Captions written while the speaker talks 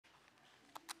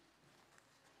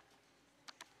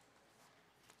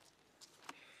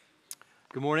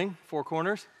Good morning, Four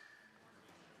Corners.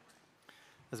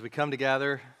 As we come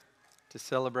together to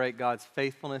celebrate God's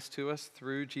faithfulness to us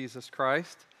through Jesus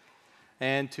Christ,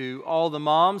 and to all the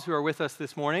moms who are with us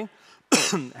this morning,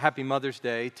 happy Mother's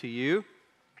Day to you.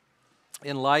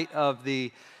 In light of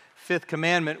the fifth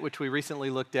commandment, which we recently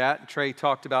looked at, Trey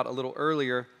talked about a little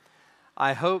earlier,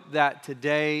 I hope that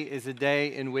today is a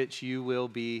day in which you will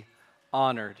be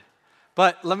honored.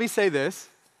 But let me say this,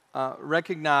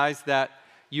 recognize that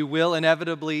you will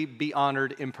inevitably be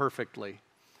honored imperfectly.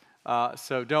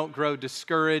 So don't grow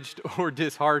discouraged or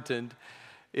disheartened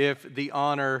if the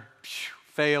honor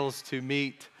fails to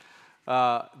meet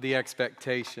the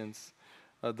expectations.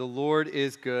 The Lord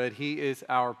is good. He is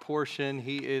our portion.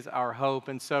 He is our hope.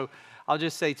 And so I'll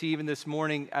just say to you, even this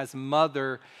morning as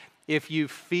mother, if you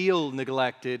feel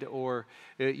neglected or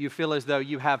you feel as though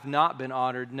you have not been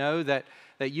honored, know that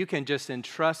you can just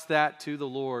entrust that to the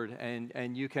Lord,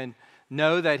 and you can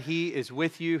know that He is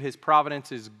with you. His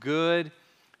providence is good.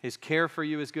 His care for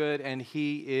you is good, and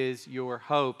He is your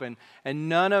hope. And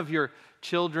none of your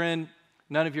children,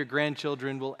 none of your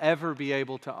grandchildren will ever be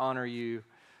able to honor you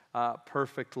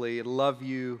perfectly, love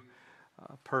you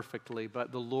perfectly,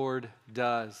 but the Lord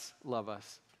does love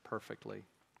us perfectly.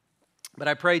 But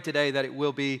I pray today that it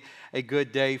will be a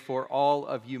good day for all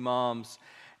of you moms.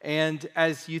 And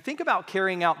as you think about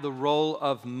carrying out the role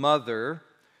of mother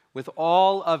with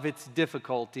all of its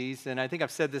difficulties, and I think I've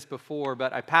said this before,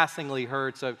 but I passingly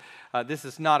heard, so this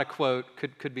is not a quote,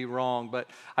 could be wrong, but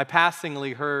I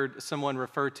passingly heard someone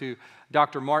refer to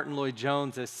Dr. Martin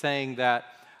Lloyd-Jones as saying that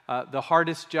the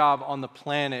hardest job on the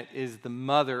planet is the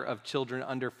mother of children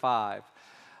under 5.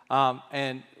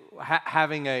 And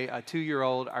having a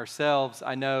 2-year-old ourselves,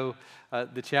 I know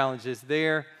the challenges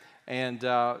there, and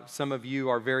some of you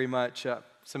are very much,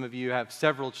 some of you have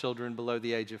several children below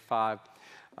the age of 5.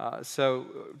 So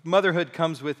motherhood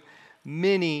comes with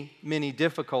many, many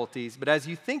difficulties. But as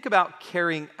you think about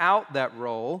carrying out that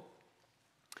role,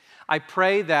 I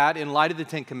pray that in light of the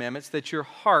Ten Commandments, that your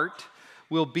heart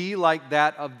will be like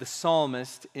that of the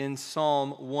psalmist in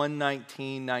Psalm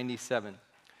 119:97.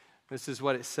 This is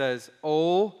what it says: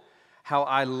 "Oh, how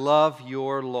I love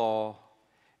your law.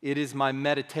 It is my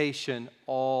meditation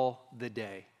all the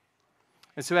day."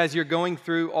 And so as you're going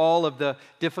through all of the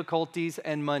difficulties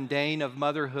and mundane of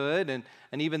motherhood, and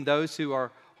even those who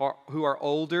are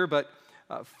older, but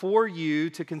for you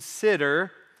to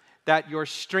consider that your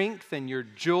strength and your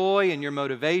joy and your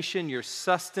motivation, your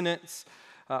sustenance,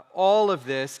 all of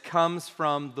this comes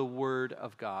from the Word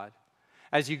of God.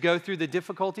 As you go through the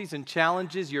difficulties and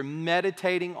challenges, you're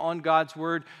meditating on God's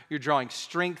Word, you're drawing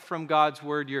strength from God's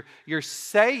Word, you're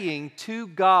saying to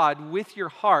God with your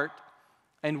heart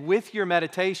and with your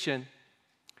meditation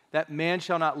that man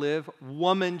shall not live,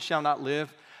 woman shall not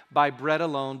live by bread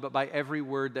alone, but by every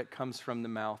word that comes from the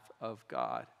mouth of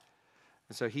God.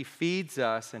 And so He feeds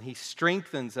us and He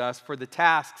strengthens us for the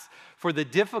tasks, for the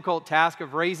difficult task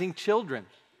of raising children,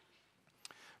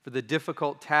 for the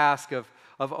difficult task of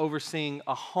overseeing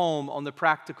a home on the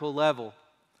practical level.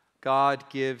 God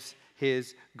gives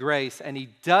His grace, and He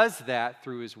does that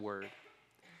through His Word.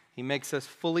 He makes us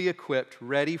fully equipped,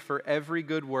 ready for every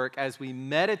good work as we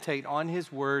meditate on His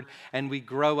Word and we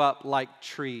grow up like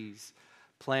trees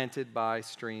planted by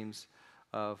streams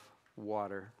of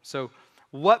water. So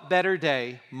what better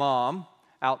day, mom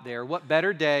out there, what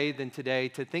better day than today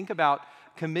to think about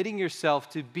committing yourself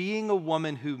to being a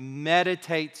woman who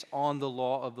meditates on the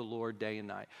law of the Lord day and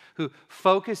night, who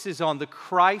focuses on the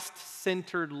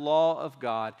Christ-centered law of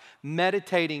God,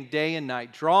 meditating day and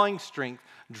night, drawing strength,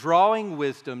 drawing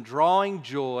wisdom, drawing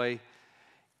joy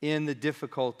in the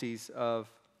difficulties of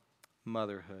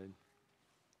motherhood.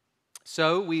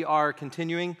 So we are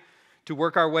continuing to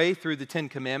work our way through the Ten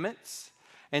Commandments,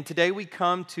 and today we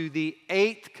come to the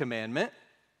 8th commandment.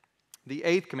 The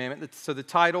 8th commandment. So the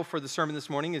title for the sermon this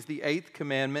morning is the 8th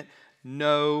commandment,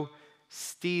 no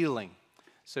stealing.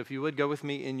 So if you would go with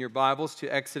me in your Bibles to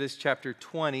Exodus chapter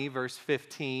 20, verse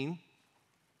 15.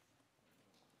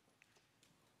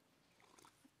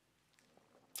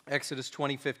 Exodus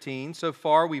 20:15. So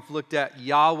far we've looked at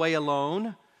Yahweh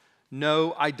alone,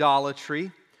 no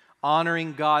idolatry,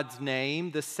 honoring God's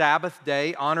name, the Sabbath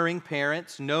day, honoring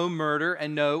parents, no murder,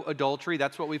 and no adultery.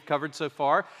 That's what we've covered so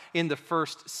far in the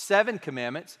first 7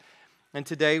 commandments. And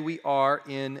today we are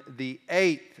in the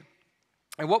 8th.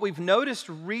 And what we've noticed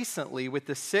recently with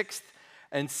the 6th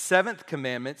and 7th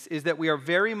commandments is that we are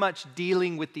very much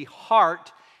dealing with the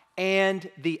heart and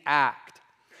the act.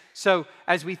 So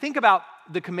as we think about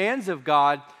the commands of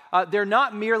God, they're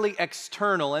not merely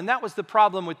external. And that was the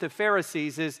problem with the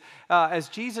Pharisees is, as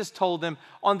Jesus told them,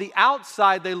 on the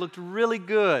outside they looked really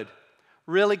good.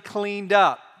 really cleaned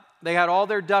up. They had all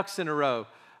their ducks in a row,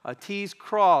 T's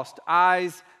crossed,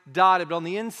 I's dotted, but on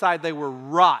the inside they were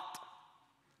rot.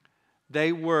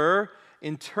 They were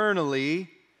internally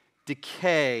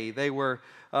decay. They were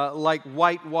like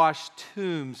whitewashed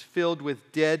tombs filled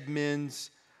with dead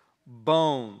men's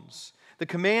bones. The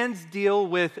commands deal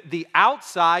with the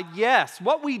outside. Yes,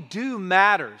 what we do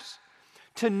matters.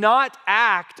 To not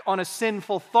act on a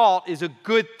sinful thought is a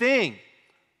good thing,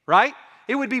 right?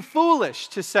 It would be foolish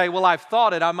to say, well, I've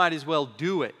thought it, I might as well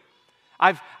do it.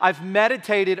 I've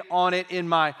meditated on it in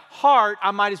my heart,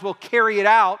 I might as well carry it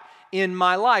out in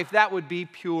my life. That would be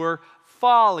pure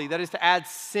folly. That is to add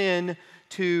sin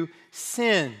to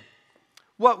sin.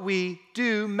 What we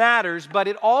do matters, but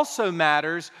it also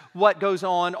matters what goes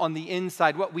on the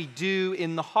inside, what we do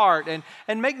in the heart.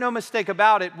 And make no mistake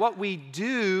about it, what we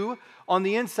do on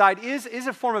the inside is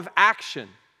a form of action.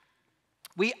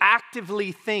 We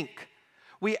actively think.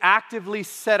 We actively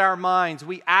set our minds.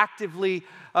 We actively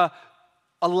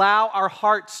allow our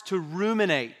hearts to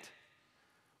ruminate.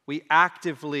 We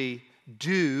actively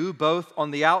do both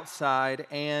on the outside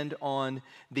and on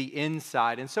the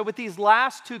inside. And so with these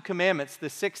last two commandments, the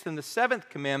sixth and the seventh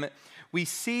commandment, we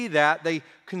see that they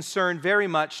concern very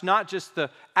much not just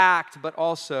the act, but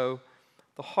also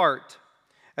the heart.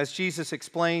 As Jesus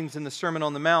explains in the Sermon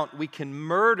on the Mount, we can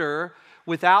murder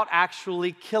without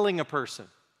actually killing a person.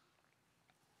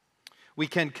 We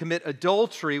can commit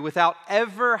adultery without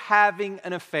ever having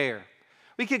an affair.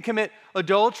 We can commit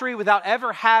adultery without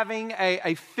ever having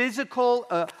a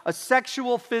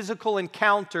sexual physical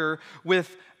encounter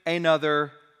with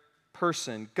another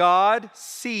person. God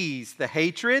sees the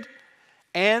hatred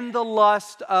and the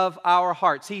lust of our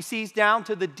hearts. He sees down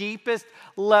to the deepest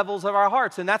levels of our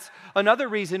hearts. And that's another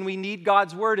reason we need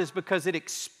God's word, is because it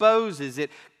exposes, it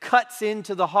cuts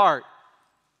into the heart.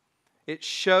 It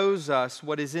shows us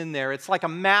what is in there. It's like a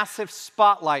massive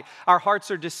spotlight. Our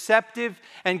hearts are deceptive,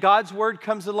 and God's word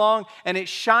comes along, and it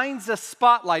shines a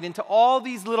spotlight into all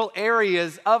these little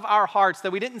areas of our hearts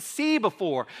that we didn't see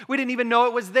before. We didn't even know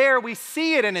it was there. We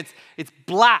see it, and it's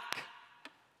black.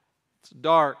 It's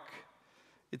dark.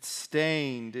 It's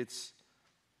stained. It's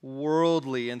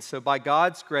worldly. And so by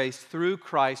God's grace, through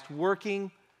Christ,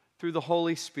 working through the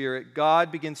Holy Spirit,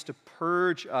 God begins to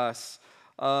purge us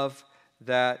of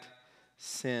that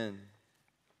sin.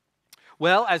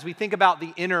 Well, as we think about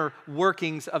the inner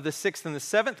workings of the sixth and the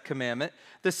seventh commandment,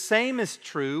 the same is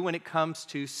true when it comes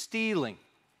to stealing.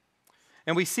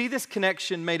 And we see this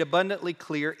connection made abundantly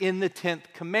clear in the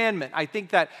 10th commandment. I think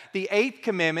that the 8th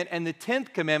commandment and the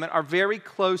 10th commandment are very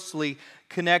closely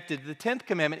connected. The 10th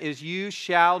commandment is, you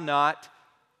shall not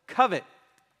covet.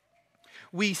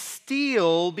 We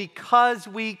steal because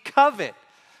we covet.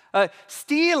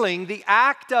 Stealing, the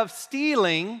act of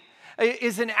stealing,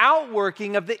 is an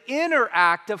outworking of the inner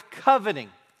act of coveting.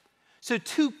 So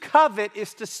to covet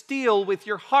is to steal with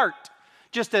your heart,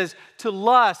 just as to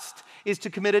lust is to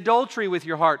commit adultery with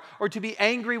your heart, or to be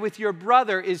angry with your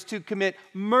brother is to commit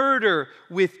murder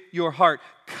with your heart.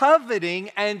 Coveting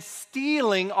and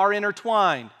stealing are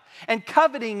intertwined, and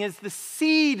coveting is the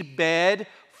seedbed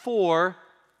for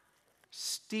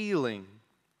stealing.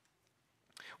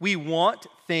 We want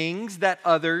things that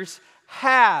others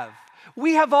have.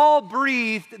 We have all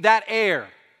breathed that air.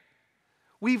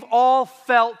 We've all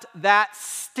felt that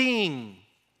sting.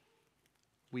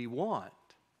 We want,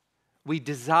 we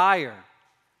desire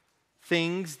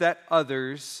things that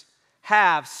others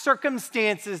have,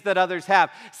 circumstances that others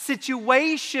have,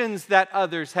 situations that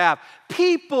others have,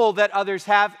 people that others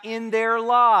have in their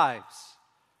lives.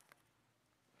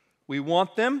 We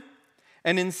want them,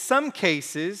 and in some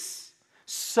cases,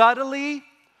 subtly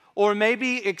or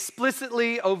maybe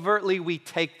explicitly, overtly, we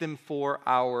take them for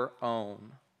our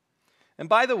own. And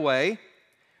by the way,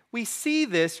 we see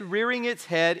this rearing its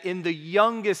head in the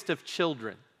youngest of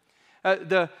children.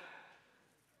 The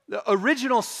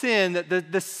original sin,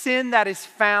 the sin that is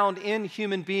found in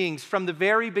human beings from the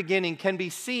very beginning, can be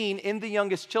seen in the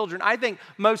youngest children. I think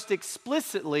most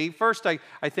explicitly, first I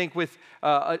think with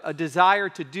a desire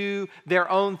to do their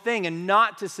own thing and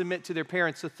not to submit to their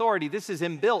parents' authority. This is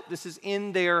inbuilt. This is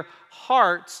in their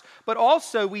hearts. But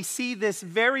also we see this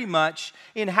very much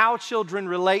in how children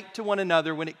relate to one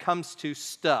another when it comes to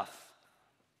stuff.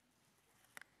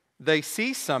 They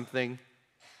see something,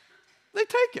 they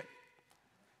take it.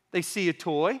 They see a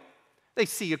toy, they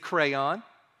see a crayon,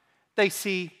 they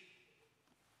see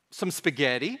some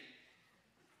spaghetti,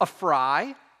 a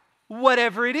fry,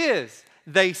 whatever it is.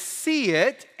 They see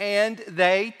it and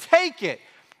they take it.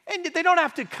 And they don't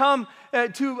have to come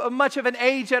to much of an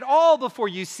age at all before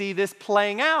you see this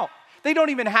playing out. They don't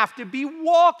even have to be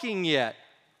walking yet.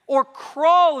 or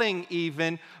crawling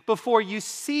even before you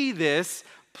see this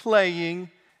playing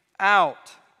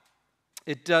out.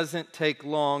 It doesn't take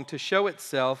long to show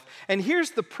itself. And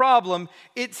here's the problem.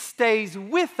 It stays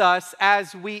with us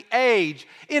as we age.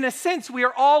 In a sense, we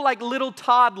are all like little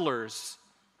toddlers.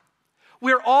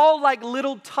 We're all like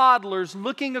little toddlers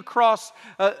looking across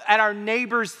at our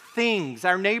neighbor's things,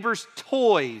 our neighbor's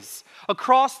toys,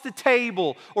 across the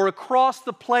table or across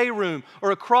the playroom or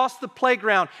across the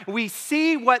playground. We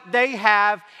see what they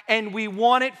have and we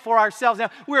want it for ourselves.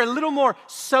 Now, we're a little more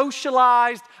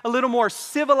socialized, a little more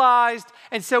civilized,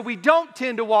 and so we don't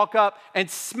tend to walk up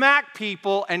and smack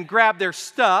people and grab their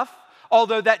stuff,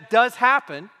 although that does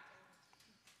happen.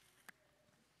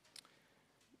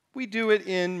 We do it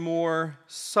in more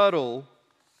subtle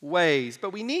ways,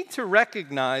 but we need to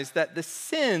recognize that the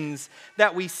sins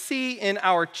that we see in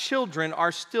our children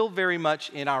are still very much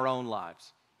in our own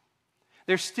lives.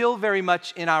 They're still very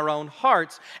much in our own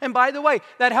hearts. And by the way,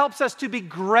 that helps us to be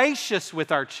gracious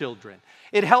with our children.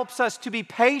 It helps us to be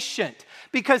patient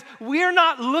because we're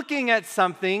not looking at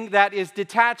something that is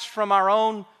detached from our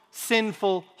own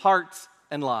sinful hearts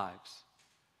and lives.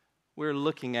 We're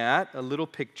looking at a little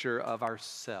picture of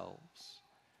ourselves.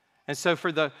 And so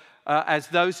as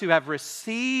those who have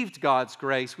received God's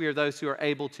grace, we are those who are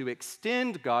able to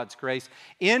extend God's grace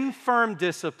in firm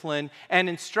discipline and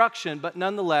instruction, but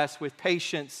nonetheless with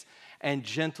patience and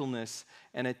gentleness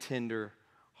and a tender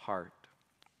heart.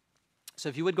 So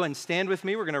if you would go ahead and stand with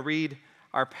me, we're going to read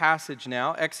our passage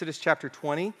now. Exodus chapter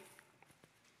 20.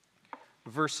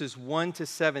 Verses 1 to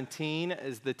 17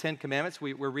 is the Ten Commandments.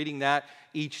 We're reading that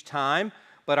each time,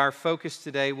 but our focus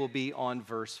today will be on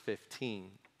verse 15,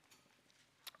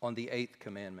 on the eighth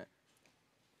commandment.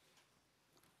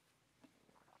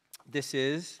 This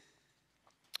is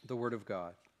the word of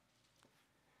God.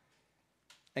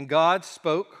 And God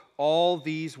spoke all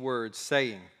these words,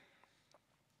 saying,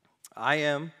 I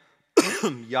am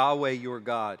Yahweh your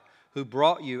God, who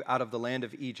brought you out of the land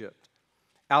of Egypt,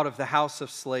 out of the house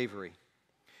of slavery.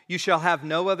 You shall have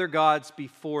no other gods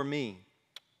before me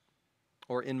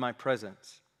or in my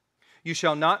presence. You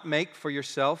shall not make for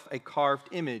yourself a carved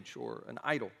image or an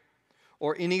idol,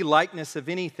 or any likeness of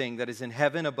anything that is in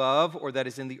heaven above, or that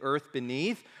is in the earth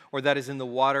beneath, or that is in the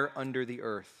water under the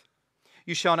earth.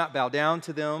 You shall not bow down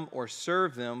to them or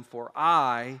serve them, for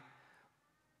I,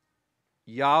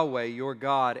 Yahweh your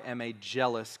God, am a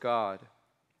jealous God,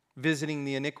 visiting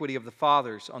the iniquity of the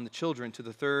fathers on the children to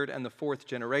the third and the fourth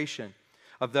generation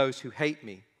of those who hate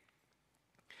me,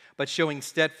 but showing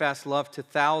steadfast love to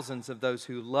thousands of those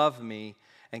who love me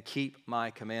and keep my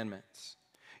commandments.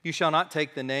 You shall not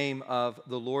take the name of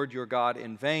the Lord your God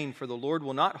in vain, for the Lord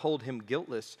will not hold him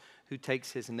guiltless who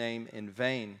takes his name in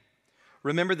vain.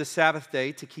 Remember the Sabbath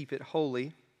day to keep it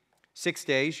holy. 6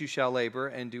 days you shall labor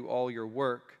and do all your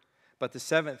work, but the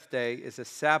seventh day is a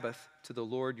Sabbath to the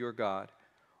Lord your God.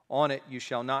 On it you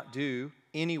shall not do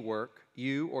any work,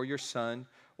 you or your son,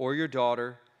 or your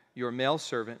daughter, your male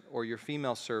servant, or your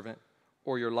female servant,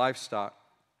 or your livestock,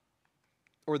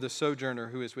 or the sojourner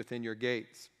who is within your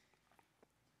gates.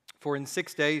 For in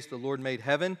 6 days the Lord made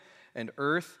heaven and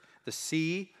earth, the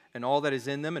sea, and all that is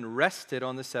in them, and rested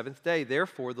on the seventh day.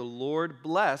 Therefore the Lord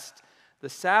blessed the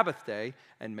Sabbath day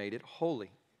and made it holy.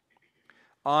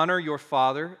 Honor your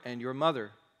father and your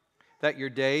mother, that your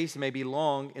days may be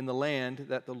long in the land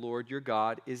that the Lord your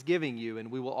God is giving you.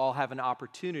 And we will all have an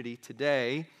opportunity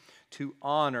today to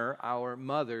honor our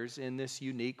mothers in this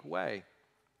unique way.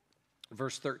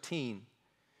 Verse 13,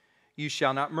 you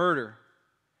shall not murder,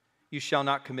 you shall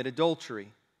not commit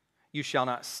adultery, you shall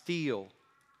not steal,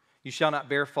 you shall not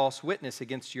bear false witness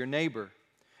against your neighbor,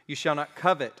 you shall not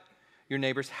covet your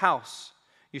neighbor's house,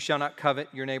 you shall not covet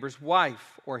your neighbor's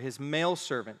wife, or his male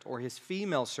servant, or his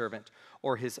female servant,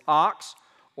 or his ox,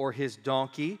 or his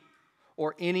donkey,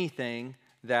 or anything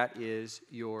that is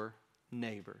your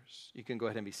neighbor's. You can go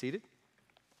ahead and be seated.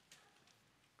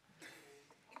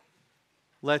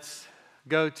 Let's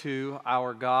go to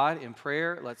our God in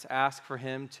prayer. Let's ask for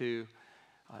him to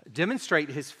demonstrate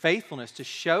his faithfulness, to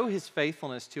show his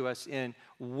faithfulness to us in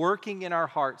working in our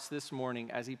hearts this morning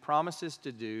as he promises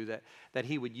to do, that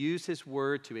he would use his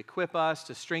word to equip us,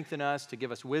 to strengthen us, to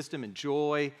give us wisdom and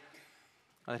joy,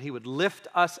 that he would lift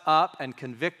us up and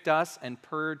convict us and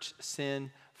purge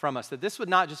sin from us. That this would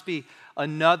not just be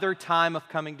another time of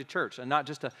coming to church, and not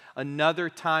just another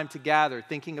time to gather,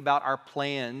 thinking about our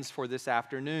plans for this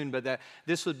afternoon, but that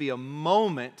this would be a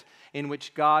moment in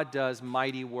which God does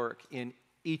mighty work in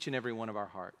each and every one of our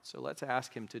hearts. So let's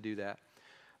ask him to do that.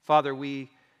 Father,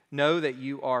 we know that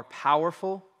you are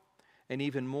powerful, and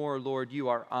even more, Lord, you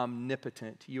are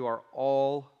omnipotent. You are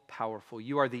all powerful.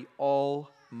 You are the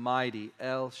all mighty,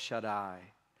 El Shaddai.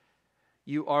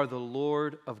 You are the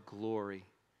Lord of glory.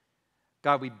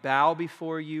 God, we bow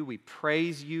before you, we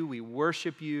praise you, we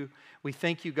worship you. We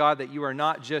thank you, God, that you are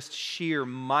not just sheer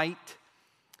might,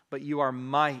 but you are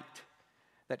might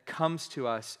that comes to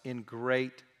us in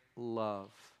great love,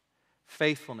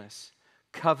 faithfulness,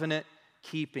 covenant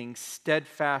keeping,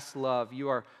 steadfast love. You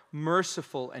are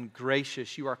merciful and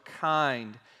gracious. You are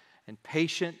kind and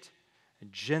patient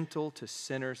and gentle to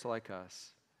sinners like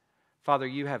us. Father,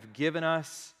 you have given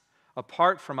us,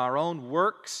 apart from our own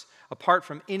works, apart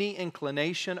from any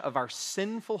inclination of our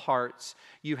sinful hearts,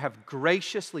 you have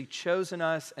graciously chosen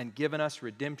us and given us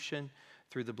redemption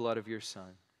through the blood of your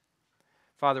Son.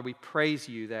 Father, we praise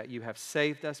you that you have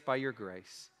saved us by your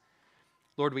grace.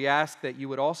 Lord, we ask that you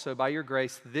would also, by your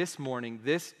grace this morning,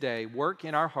 this day, work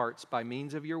in our hearts by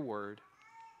means of your word.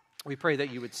 We pray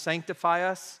that you would sanctify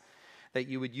us, that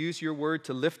you would use your word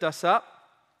to lift us up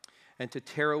and to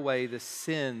tear away the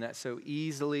sin that so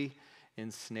easily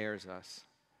ensnares us.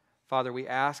 Father, we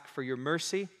ask for your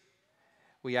mercy.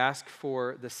 We ask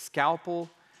for the scalpel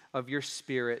of your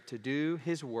Spirit to do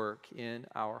his work in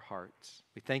our hearts.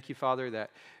 We thank you, Father,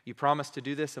 that you promised to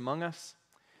do this among us.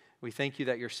 We thank you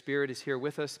that your Spirit is here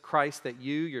with us. Christ, that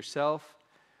you yourself,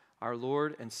 our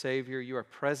Lord and Savior, you are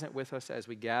present with us as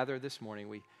we gather this morning.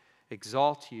 We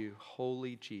exalt you,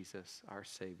 holy Jesus, our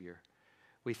Savior.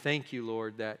 We thank you,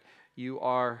 Lord, that you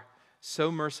are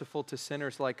so merciful to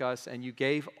sinners like us, and you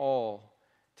gave all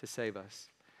to save us.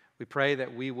 We pray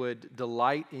that we would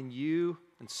delight in you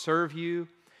and serve you.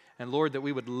 And Lord, that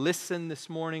we would listen this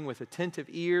morning with attentive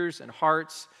ears and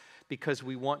hearts because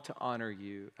we want to honor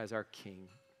you as our King.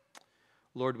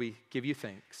 Lord, we give you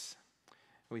thanks.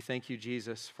 And we thank you,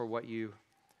 Jesus, for what you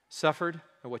suffered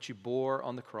and what you bore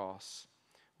on the cross.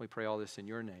 We pray all this in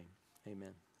your name.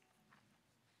 Amen.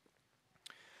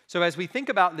 So as we think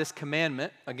about this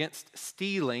commandment against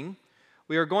stealing,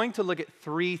 we are going to look at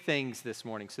three things this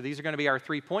morning. So these are going to be our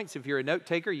 3 points. If you're a note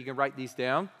taker, you can write these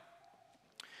down.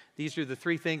 These are the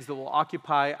three things that will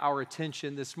occupy our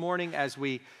attention this morning as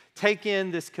we take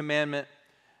in this commandment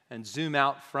and zoom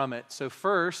out from it. So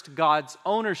first, God's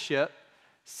ownership.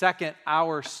 Second,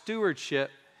 our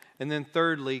stewardship. And then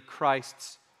thirdly,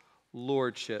 Christ's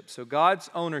lordship. So God's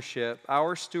ownership,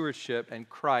 our stewardship, and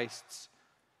Christ's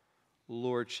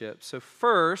lordship. So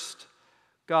first,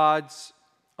 God's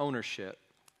ownership.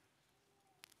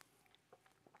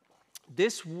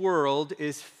 This world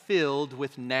is filled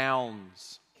with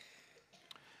nouns.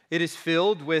 It is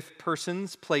filled with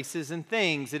persons, places, and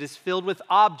things. It is filled with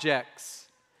objects.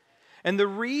 And the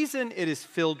reason it is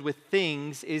filled with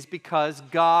things is because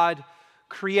God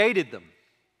created them.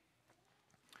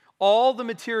 All the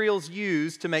materials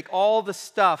used to make all the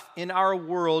stuff in our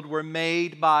world were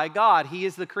made by God. He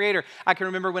is the creator. I can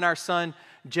remember when our son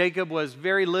Jacob was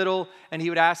very little, and he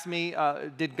would ask me,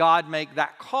 did God make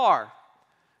that car?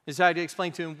 And so I had to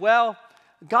explain to him, well,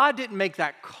 God didn't make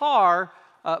that car,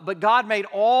 but God made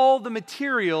all the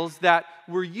materials that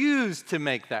were used to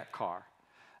make that car.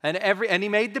 And he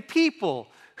made the people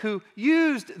who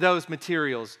used those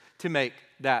materials to make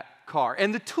that car.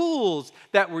 And the tools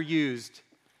that were used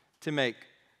to make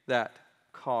that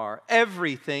car.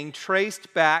 Everything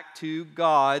traced back to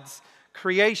God's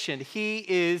creation. He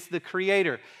is the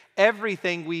creator.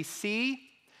 Everything we see,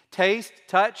 taste,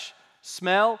 touch,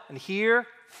 smell, and hear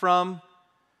from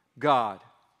God.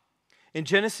 In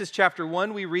Genesis chapter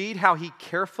 1, we read how he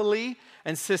carefully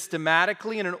and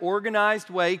systematically, in an organized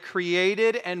way,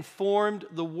 created and formed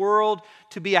the world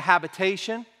to be a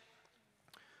habitation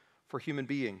for human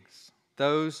beings,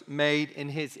 those made in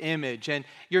his image. And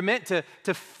you're meant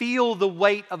to feel the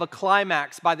weight of a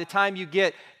climax by the time you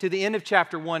get to the end of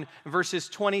chapter 1, verses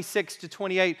 26 to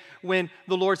 28, when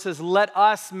the Lord says, let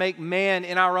us make man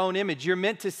in our own image. You're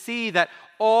meant to see that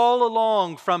all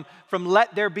along, from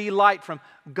let there be light, from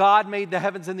God made the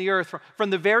heavens and the earth, from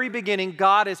the very beginning,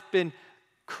 God has been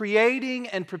creating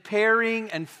and preparing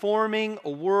and forming a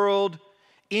world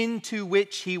into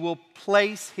which he will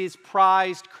place his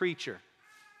prized creature,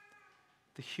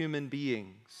 the human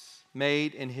beings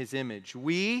made in his image.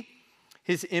 We,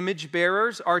 his image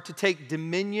bearers, are to take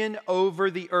dominion over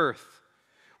the earth.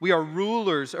 We are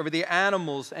rulers over the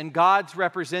animals and God's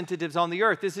representatives on the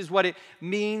earth. This is what it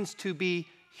means to be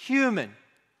human.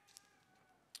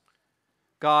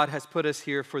 God has put us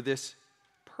here for this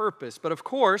purpose. But of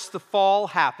course, the fall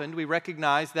happened. We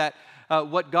recognize that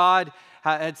what God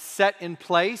had set in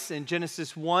place in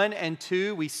Genesis 1 and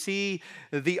 2, we see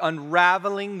the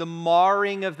unraveling, the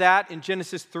marring of that in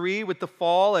Genesis 3 with the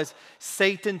fall as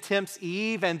Satan tempts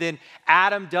Eve, and then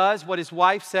Adam does what his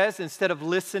wife says. Instead of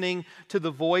listening to the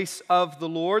voice of the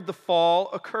Lord, the fall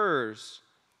occurs.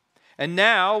 And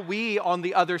now we, on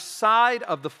the other side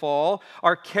of the fall,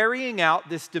 are carrying out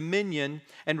this dominion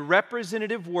and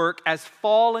representative work as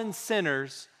fallen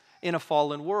sinners in a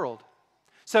fallen world.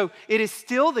 So it is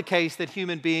still the case that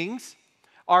human beings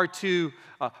are to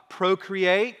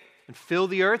procreate and fill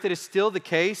the earth. It is still the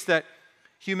case that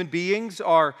human beings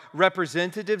are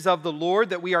representatives of the Lord,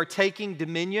 that we are taking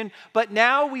dominion. But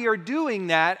now we are doing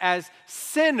that as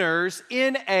sinners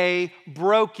in a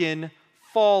broken,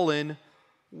 fallen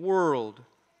world.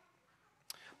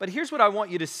 But here's what I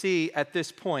want you to see at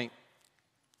this point,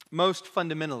 most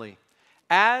fundamentally.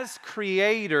 As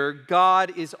creator,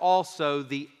 God is also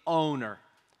the owner.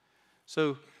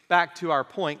 So back to our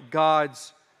point,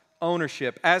 God's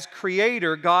ownership. As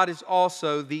creator, God is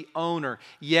also the owner.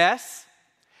 Yes,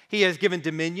 He has given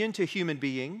dominion to human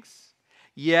beings.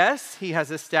 Yes, He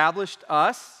has established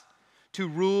us to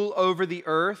rule over the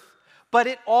earth, but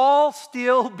it all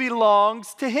still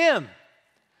belongs to Him.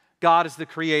 God is the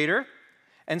creator,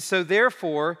 and so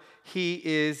therefore, He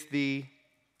is the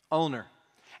owner.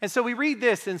 And so we read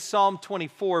this in Psalm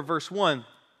 24, verse 1.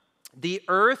 The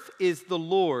earth is the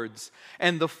Lord's,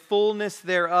 and the fullness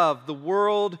thereof, the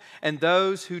world and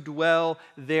those who dwell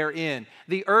therein.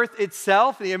 The earth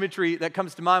itself, the imagery that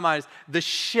comes to my mind is the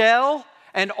shell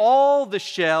and all the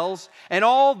shells and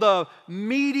all the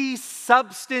meaty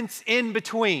substance in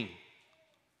between.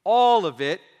 All of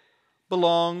it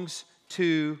belongs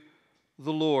to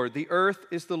the Lord. The earth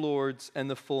is the Lord's and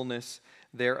the fullness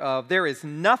thereof. There is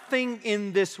nothing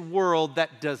in this world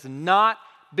that does not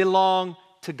belong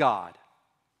to God.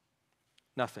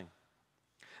 Nothing.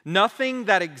 Nothing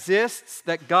that exists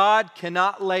that God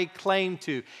cannot lay claim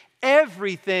to.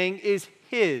 Everything is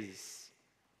His.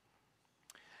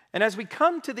 And as we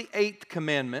come to the 8th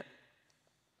commandment,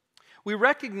 we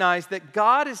recognize that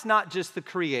God is not just the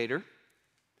creator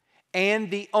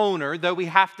and the owner, though we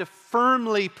have to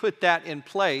firmly put that in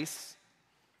place.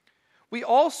 We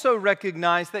also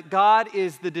recognize that God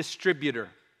is the distributor.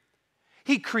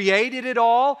 He created it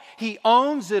all, He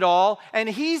owns it all, and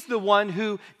He's the one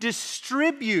who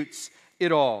distributes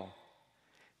it all.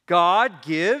 God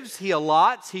gives, He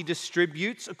allots, He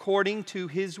distributes according to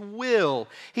His will.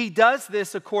 He does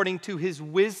this according to His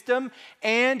wisdom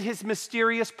and His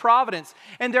mysterious providence.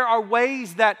 And there are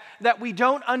ways that we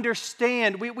don't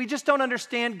understand. We just don't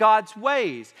understand God's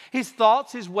ways. His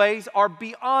thoughts, His ways are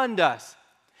beyond us.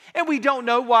 And we don't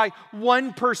know why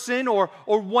one person or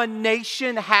one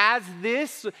nation has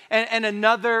this and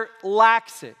another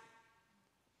lacks it.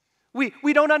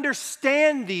 We don't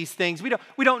understand these things. We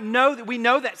don't know that. We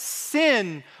know that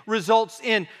sin results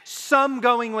in some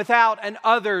going without and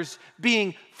others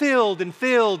being filled and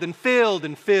filled and filled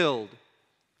and filled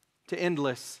to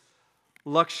endless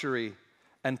luxury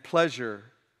and pleasure.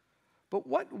 But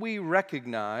what we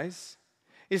recognize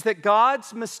is that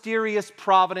God's mysterious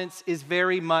providence is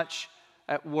very much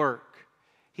at work.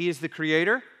 He is the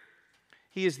creator,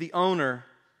 He is the owner,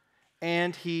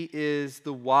 and He is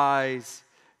the wise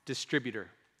distributor.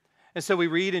 And so we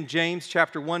read in James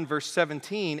chapter 1, verse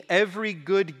 17, every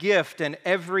good gift and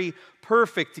every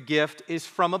perfect gift is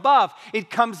from above. It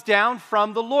comes down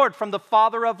from the Lord, from the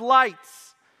Father of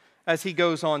lights, as he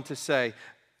goes on to say.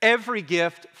 Every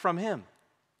gift from Him.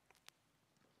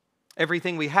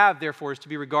 Everything we have, therefore, is to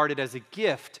be regarded as a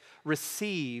gift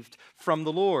received from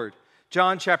the Lord.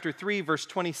 John chapter 3, verse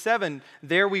 27,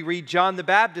 there we read John the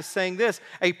Baptist saying this,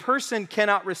 a person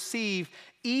cannot receive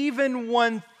even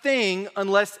one thing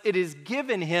unless it is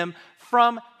given him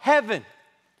from heaven.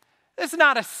 There's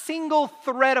not a single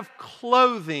thread of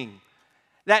clothing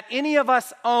that any of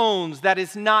us owns that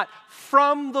is not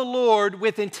from the Lord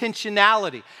with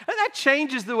intentionality. And that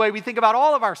changes the way we think about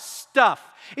all of our stuff.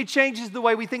 It changes the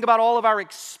way we think about all of our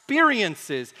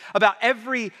experiences, about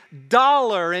every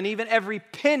dollar and even every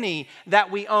penny that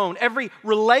we own, every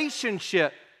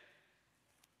relationship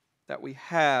that we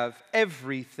have,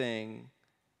 everything.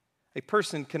 A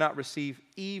person cannot receive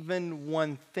even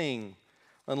one thing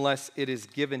unless it is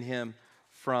given him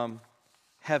from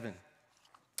heaven.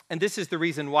 And this is the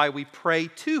reason why we pray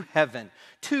to heaven,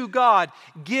 to God,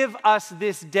 give us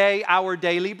this day our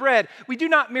daily bread. We do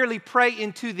not merely pray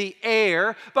into the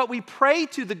air, but we pray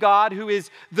to the God who is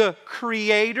the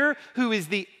creator, who is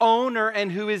the owner,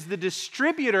 and who is the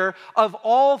distributor of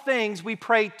all things. We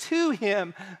pray to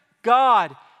Him,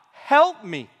 God, help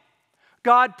me.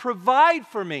 God, provide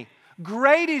for me.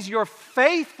 Great is your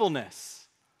faithfulness.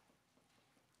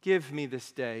 Give me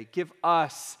this day, give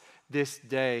us this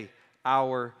day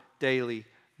our daily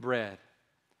bread,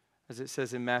 as it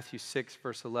says in Matthew 6,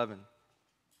 verse 11.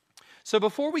 So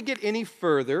before we get any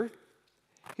further,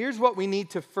 here's what we need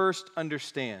to first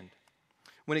understand.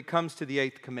 when it comes to the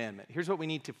eighth commandment. Here's what we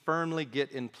need to firmly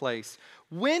get in place.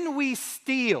 When we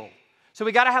steal, so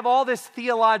we got to have all this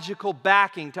theological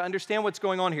backing to understand what's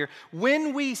going on here.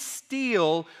 When we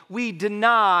steal, we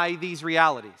deny these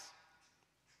realities.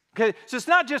 Okay, so it's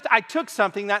not just I took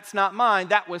something that's not mine,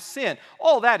 that was sin.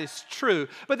 All that is true,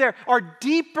 but there are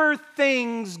deeper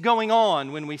things going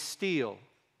on when we steal.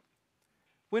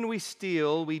 When we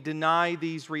steal, we deny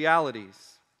these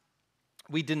realities.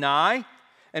 We deny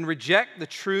and reject the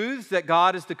truths that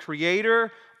God is the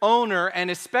creator, owner, and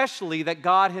especially that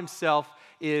God himself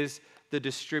is the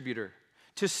distributor.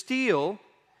 To steal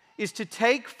is to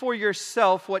take for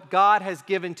yourself what God has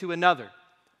given to another.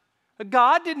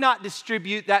 God did not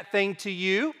distribute that thing to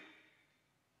you,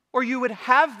 or you would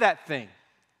have that thing.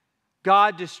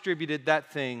 God distributed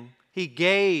that thing. He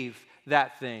gave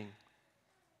that thing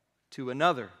to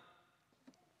another.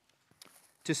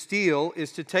 To steal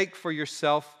is to take for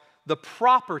yourself the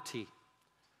property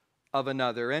of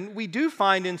another. And we do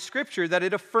find in Scripture that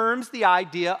it affirms the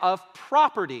idea of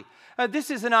property.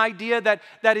 This is an idea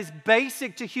that is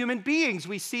basic to human beings.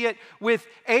 We see it with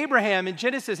Abraham in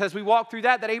Genesis as we walk through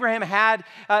that Abraham had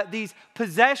these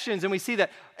possessions, and we see that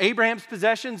Abraham's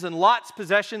possessions and Lot's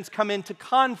possessions come into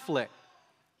conflict.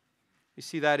 We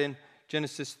see that in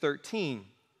Genesis 13.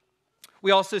 We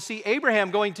also see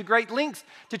Abraham going to great lengths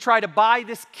to try to buy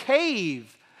this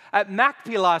cave at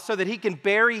Machpelah so that he can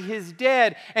bury his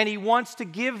dead, and he wants to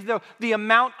give the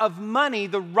amount of money,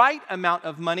 the right amount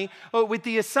of money, with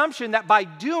the assumption that by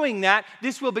doing that,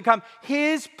 this will become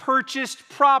his purchased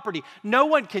property. No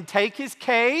one can take his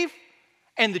cave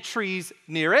and the trees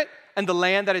near it and the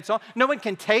land that it's on. No one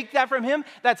can take that from him.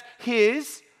 That's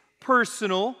his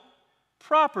personal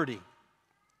property.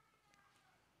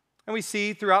 And we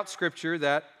see throughout Scripture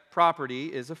that property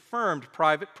is affirmed,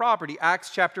 private property. Acts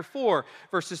chapter 4,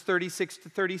 verses 36 to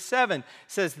 37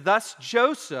 says, "Thus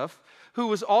Joseph, who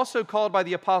was also called by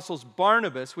the apostles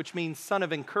Barnabas, which means son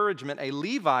of encouragement, a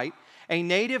Levite, a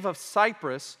native of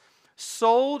Cyprus,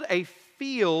 sold a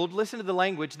field," listen to the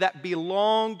language, "that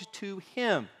belonged to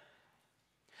him,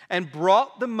 and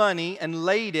brought the money and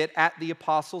laid it at the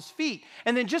apostles' feet."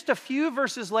 And then just a few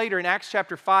verses later in Acts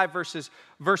chapter 5,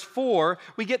 verse 4,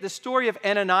 we get the story of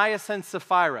Ananias and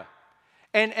Sapphira.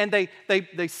 And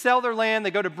they sell their land,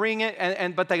 they go to bring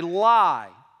it, but they lie.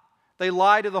 They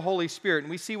lie to the Holy Spirit.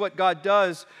 And we see what God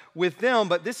does with them,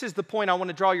 but this is the point I want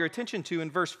to draw your attention to.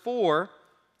 In verse 4,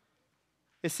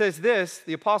 it says this,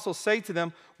 the apostles say to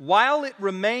them, "While it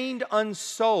remained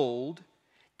unsold,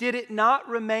 did it not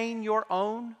remain your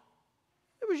own?"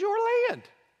 It was your land.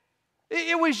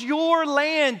 It was your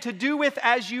land to do with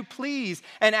as you please.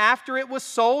 And after it was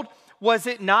sold, was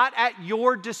it not at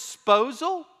your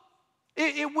disposal?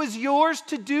 It was yours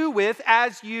to do with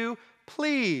as you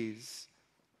please.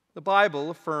 The Bible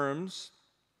affirms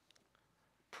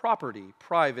property,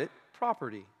 private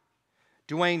property.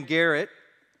 Dwayne Garrett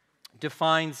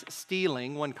defines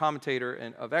stealing, one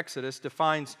commentator of Exodus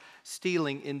defines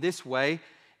stealing in this way: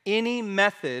 any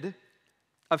method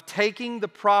of taking the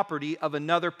property of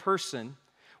another person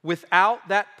without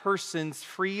that person's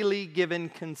freely given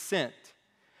consent,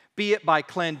 be it by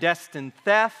clandestine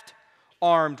theft,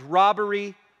 armed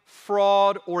robbery,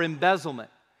 fraud, or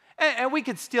embezzlement. And we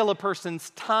could steal a person's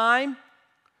time,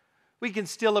 we can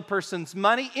steal a person's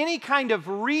money, any kind of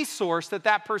resource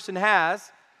that person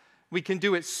has. We can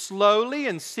do it slowly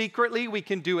and secretly, we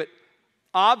can do it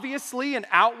obviously and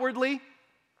outwardly.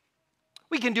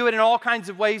 We can do it in all kinds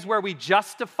of ways where we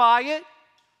justify it.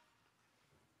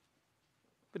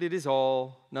 But it is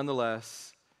all,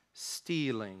 nonetheless,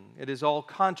 stealing. It is all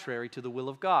contrary to the will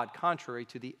of God, contrary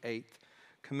to the eighth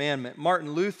commandment.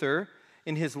 Martin Luther,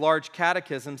 in his large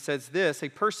catechism, says this: a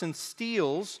person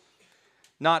steals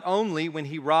not only when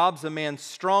he robs a man's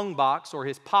strongbox or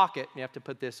his pocket, you have to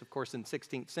put this, of course, in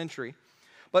 16th century,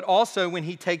 but also when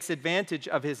he takes advantage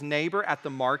of his neighbor at the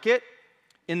market,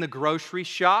 in the grocery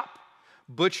shop,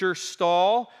 butcher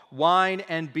stall, wine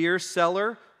and beer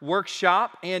cellar,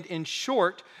 workshop, and in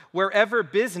short, wherever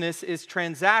business is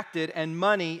transacted and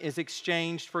money is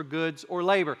exchanged for goods or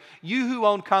labor. You who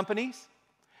own companies,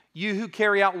 you who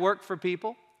carry out work for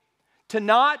people, to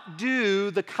not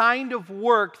do the kind of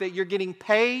work that you're getting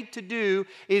paid to do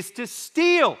is to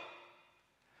steal.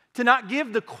 To not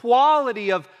give the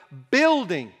quality of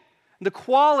building, the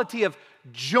quality of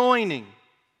joining,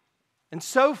 and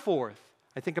so forth.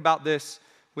 I think about this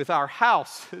with our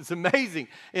house. It's amazing.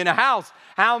 In a house,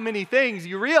 how many things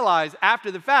you realize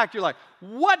after the fact. You're like,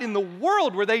 what in the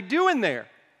world were they doing there?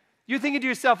 You're thinking to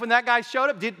yourself, when that guy showed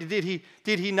up, did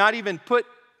he not even put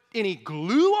any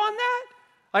glue on that?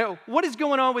 What is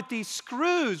going on with these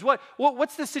screws?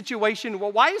 What's the situation?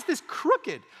 Well, why is this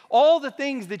crooked? All the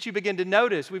things that you begin to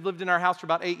notice. We've lived in our house for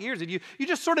about 8 years, and you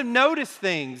just sort of notice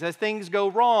things as things go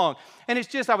wrong. And it's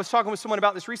just, I was talking with someone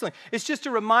about this recently, it's just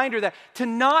a reminder that to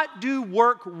not do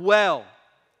work well,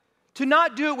 to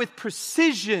not do it with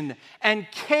precision and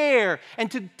care,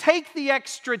 and to take the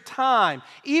extra time,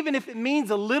 even if it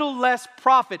means a little less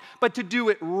profit, but to do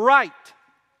it right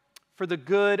for the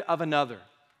good of another,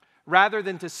 rather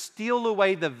than to steal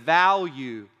away the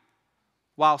value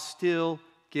while still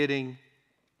getting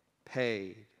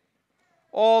paid.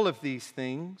 All of these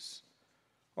things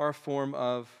are a form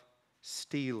of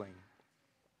stealing.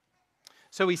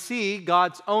 So we see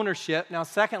God's ownership. Now,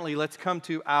 secondly, let's come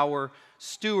to our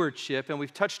stewardship, and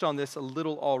we've touched on this a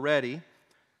little already.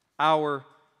 Our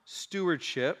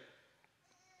stewardship.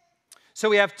 So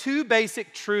we have two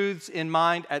basic truths in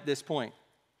mind at this point.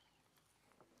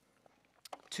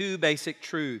 Two basic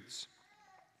truths.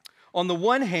 On the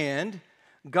one hand,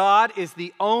 God is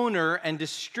the owner and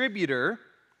distributor,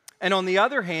 and on the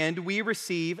other hand, we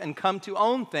receive and come to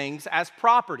own things as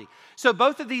property. So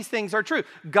both of these things are true.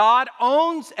 God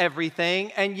owns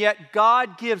everything, and yet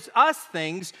God gives us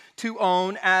things to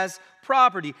own as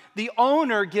property. The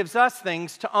owner gives us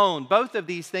things to own. Both of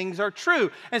these things are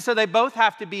true. And so they both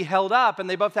have to be held up, and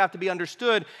they both have to be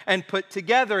understood and put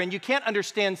together. And you can't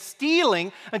understand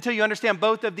stealing until you understand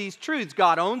both of these truths.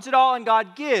 God owns it all, and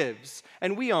God gives,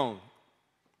 and we own.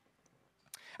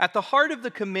 At the heart of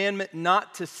the commandment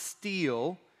not to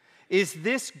steal is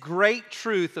this great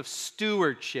truth of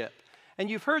stewardship.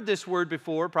 And you've heard this word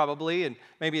before probably, and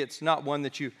maybe it's not one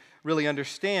that you really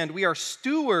understand. We are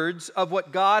stewards of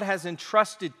what God has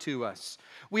entrusted to us.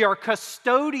 We are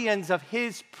custodians of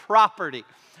His property.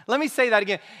 Let me say that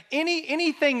again.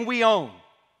 Anything we own,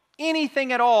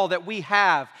 anything at all that we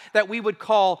have that we would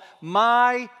call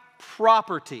my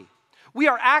property, we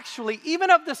are actually, even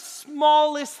of the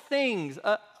smallest things,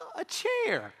 a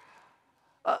chair,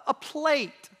 a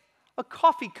plate, a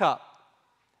coffee cup.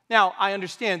 Now, I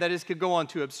understand that this could go on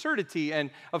to absurdity, and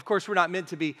of course, we're not meant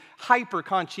to be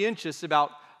hyper-conscientious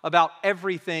about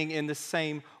everything in the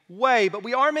same way, but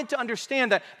we are meant to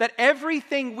understand that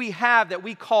everything we have that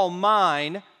we call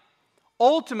mine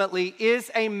ultimately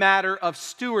is a matter of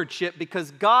stewardship,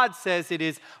 because God says it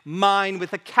is mine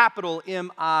with a capital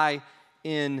M-I-N-E.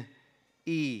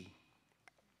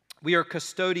 We are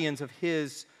custodians of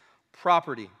His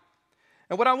property.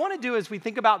 And what I want to do as we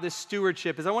think about this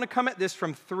stewardship is I want to come at this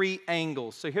from three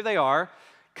angles. So here they are: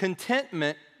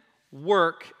 contentment,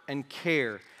 work, and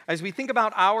care. As we think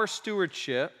about our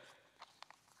stewardship,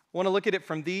 I want to look at it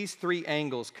from these three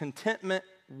angles: contentment,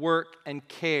 work, and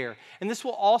care. And this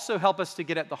will also help us to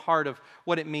get at the heart of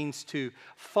what it means to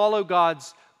follow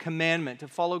God's commandment, to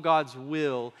follow God's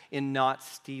will in not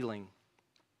stealing.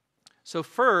 So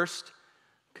first,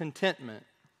 contentment.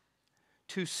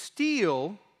 To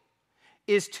steal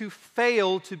is to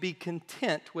fail to be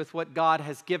content with what God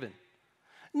has given.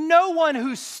 No one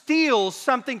who steals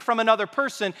something from another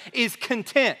person is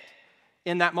content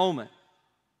in that moment.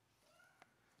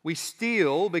 We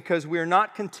steal because we're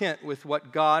not content with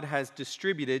what God has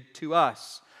distributed to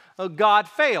us. God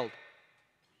failed.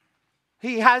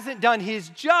 He hasn't done His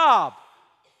job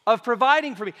of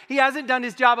providing for me. He hasn't done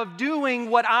His job of doing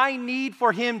what I need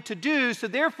for Him to do, so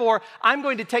therefore, I'm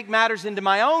going to take matters into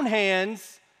my own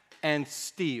hands and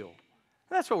steal. And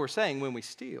that's what we're saying when we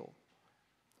steal.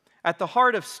 At the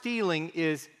heart of stealing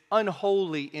is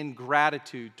unholy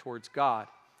ingratitude towards God.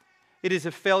 It is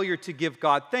a failure to give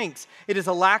God thanks. It is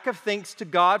a lack of thanks to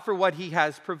God for what He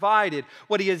has provided,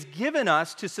 what He has given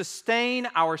us to sustain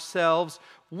ourselves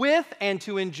with and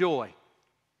to enjoy.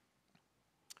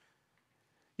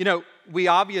 You know, we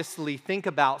obviously think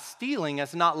about stealing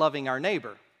as not loving our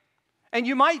neighbor. And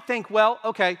you might think, well,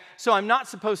 okay, so I'm not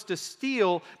supposed to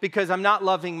steal because I'm not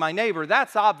loving my neighbor.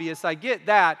 That's obvious, I get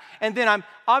that. And then I'm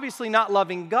obviously not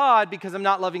loving God because I'm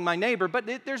not loving my neighbor. But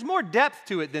there's more depth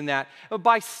to it than that.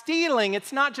 By stealing,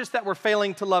 it's not just that we're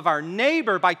failing to love our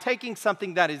neighbor by taking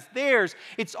something that is theirs.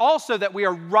 It's also that we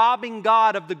are robbing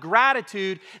God of the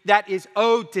gratitude that is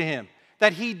owed to Him,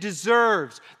 that He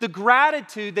deserves. The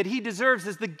gratitude that He deserves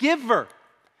as the giver,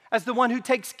 as the one who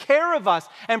takes care of us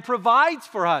and provides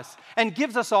for us and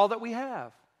gives us all that we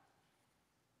have.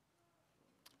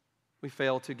 We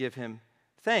fail to give Him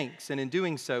thanks, and in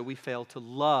doing so, we fail to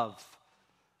love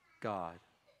God.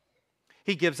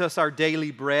 He gives us our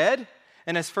daily bread,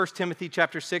 and as 1 Timothy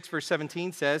chapter 6, verse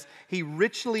 17 says, He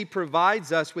richly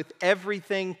provides us with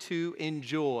everything to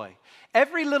enjoy.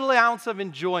 Every little ounce of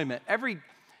enjoyment, every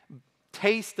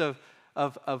taste of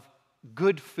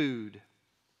good food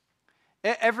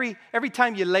Every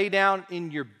time you lay down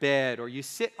in your bed, or you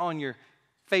sit on your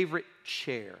favorite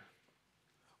chair,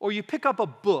 or you pick up a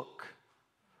book,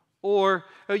 or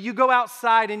you go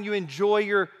outside and you enjoy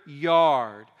your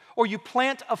yard, or you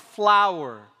plant a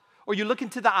flower, or you look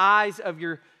into the eyes of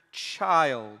your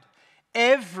child,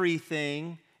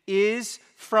 everything is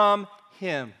from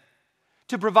Him,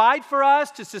 to provide for us,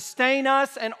 to sustain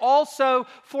us, and also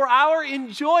for our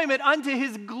enjoyment unto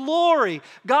His glory.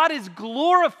 God is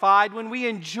glorified when we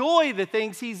enjoy the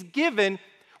things He's given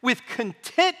with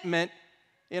contentment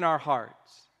in our hearts.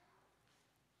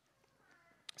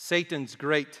 Satan's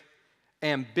great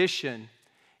ambition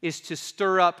is to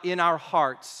stir up in our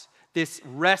hearts this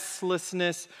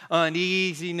restlessness,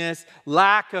 uneasiness,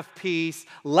 lack of peace,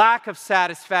 lack of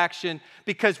satisfaction,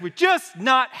 because we're just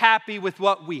not happy with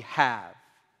what we have.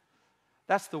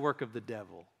 That's the work of the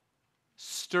devil,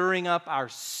 stirring up our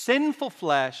sinful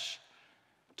flesh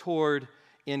toward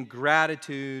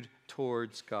ingratitude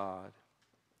towards God.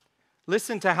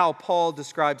 Listen to how Paul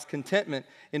describes contentment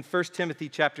in 1 Timothy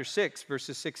chapter 6,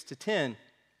 verses 6 to 10.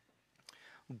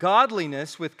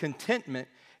 Godliness with contentment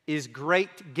is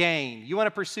great gain. You want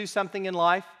to pursue something in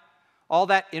life? All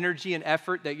that energy and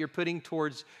effort that you're putting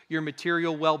towards your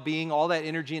material well-being, all that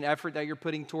energy and effort that you're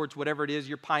putting towards whatever it is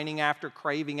you're pining after,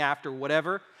 craving after,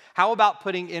 whatever. How about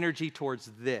putting energy towards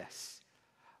this?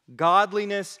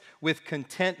 Godliness with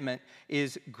contentment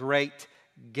is great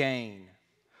gain.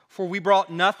 For we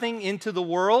brought nothing into the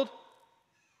world,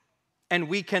 and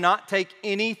we cannot take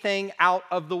anything out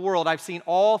of the world. I've seen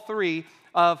all three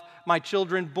of my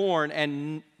children born,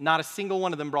 and not a single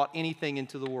one of them brought anything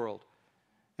into the world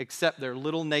except their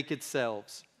little naked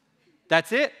selves.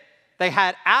 That's it. They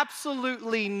had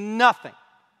absolutely nothing.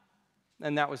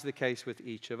 And that was the case with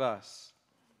each of us.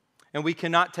 And we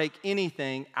cannot take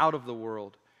anything out of the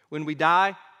world. When we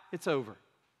die, it's over.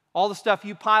 All the stuff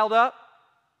you piled up,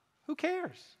 who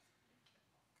cares?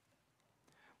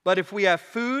 But if we have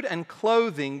food and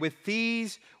clothing, with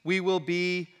these we will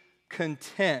be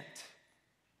content.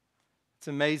 It's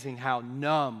amazing how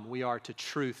numb we are to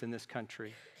truth in this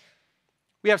country.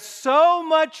 We have so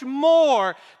much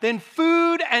more than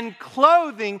food and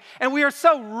clothing, and we are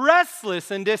so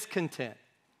restless and discontent.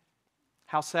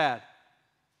 How sad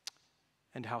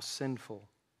and how sinful.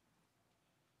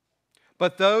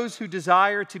 But those who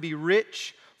desire to be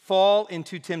rich fall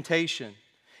into temptation,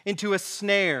 into a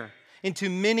snare,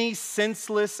 into many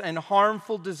senseless and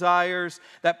harmful desires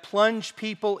that plunge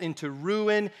people into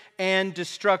ruin and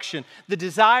destruction. The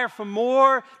desire for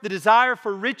more, the desire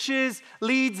for riches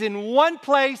leads in one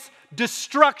place: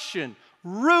 destruction,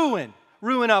 ruin.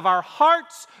 Ruin of our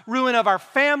hearts, ruin of our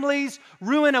families,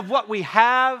 ruin of what we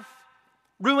have,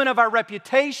 ruin of our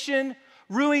reputation,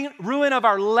 ruin of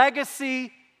our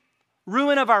legacy,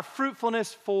 ruin of our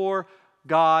fruitfulness for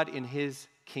God in His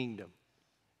kingdom.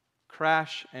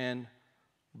 Crash and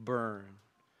burn.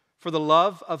 For the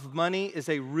love of money is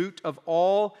a root of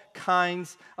all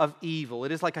kinds of evil.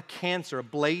 It is like a cancer, a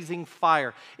blazing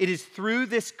fire. It is through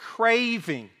this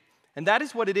craving, and that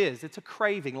is what it is. It's a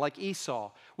craving, like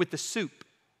Esau with the soup.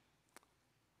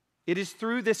 It is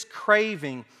through this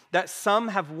craving that some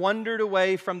have wandered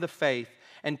away from the faith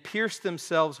and pierced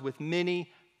themselves with many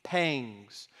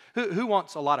pangs. Who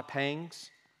wants a lot of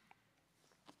pangs?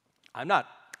 I'm not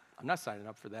signing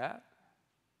up for that.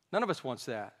 None of us wants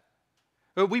that.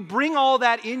 But we bring all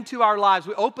that into our lives.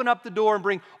 We open up the door and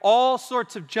bring all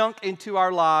sorts of junk into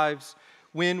our lives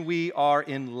when we are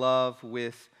in love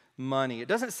with money. It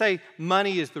doesn't say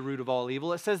money is the root of all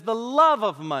evil. It says the love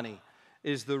of money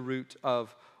is the root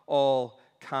of all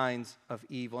kinds of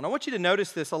evil. And I want you to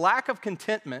notice this. A lack of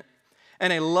contentment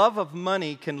and a love of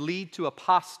money can lead to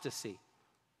apostasy.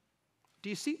 Do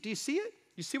you see it?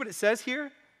 You see what it says here?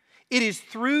 It is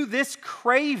through this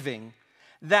craving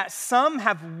that some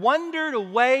have wandered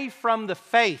away from the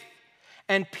faith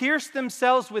and pierced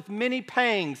themselves with many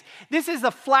pangs. This is a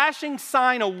flashing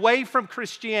sign away from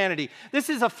Christianity.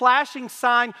 This is a flashing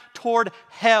sign toward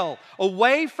hell,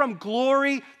 away from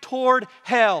glory toward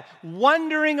hell,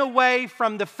 wandering away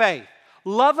from the faith.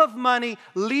 Love of money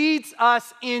leads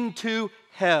us into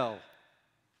hell.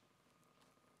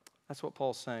 That's what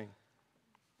Paul's saying.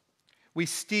 We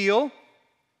steal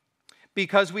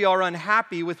because we are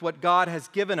unhappy with what God has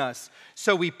given us.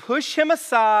 So we push Him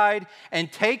aside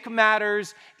and take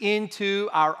matters into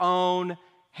our own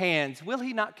hands. Will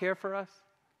He not care for us?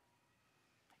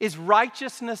 Is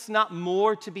righteousness not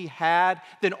more to be had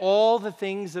than all the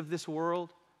things of this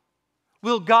world?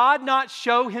 Will God not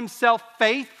show Himself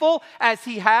faithful as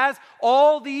He has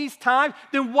all these times?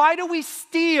 Then why do we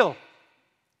steal?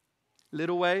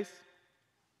 Little ways,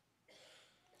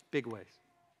 big ways.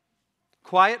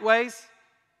 Quiet ways,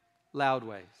 loud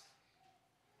ways?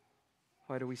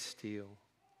 Why do we steal?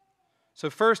 So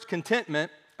first,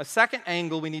 contentment. A second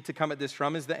angle we need to come at this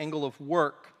from is the angle of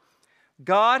work.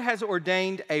 God has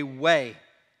ordained a way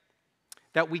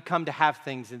that we come to have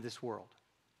things in this world.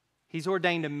 He's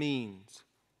ordained a means.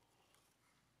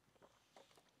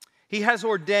 He has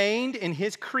ordained in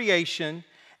His creation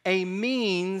a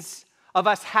means of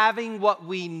us having what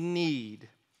we need,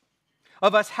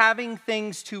 of us having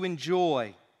things to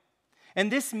enjoy.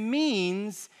 And this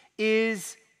means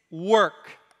is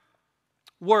work.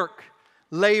 Work,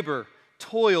 labor,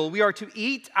 toil. We are to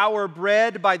eat our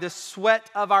bread by the sweat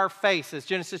of our face, as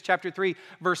Genesis chapter 3,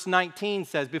 verse 19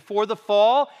 says. Before the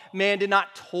fall, man did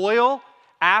not toil.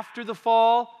 After the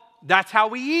fall, that's how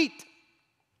we eat,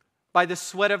 by the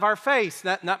sweat of our face.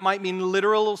 That might mean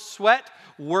literal sweat,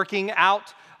 working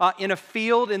out in a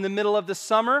field in the middle of the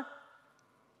summer,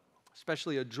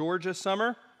 especially a Georgia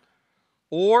summer.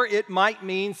 Or it might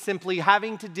mean simply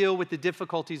having to deal with the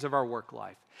difficulties of our work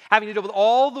life, having to deal with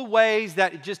all the ways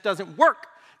that it just doesn't work.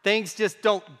 Things just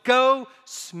don't go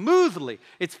smoothly.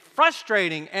 It's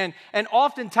frustrating, and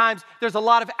oftentimes there's a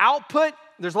lot of output,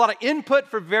 there's a lot of input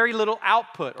for very little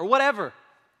output, or whatever.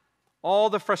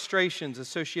 All the frustrations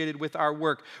associated with our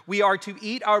work. We are to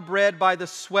eat our bread by the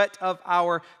sweat of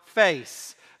our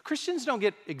face. Christians don't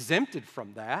get exempted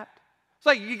from that. It's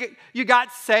like you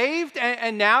got saved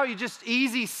and now you just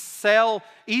easy,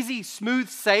 smooth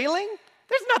sailing.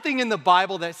 There's nothing in the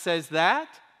Bible that says that.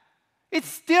 It's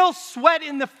still sweat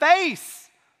in the face.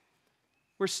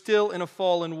 We're still in a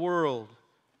fallen world.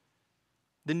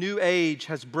 The new age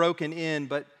has broken in,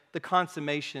 but the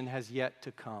consummation has yet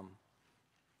to come.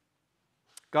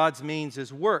 God's means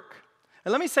is work.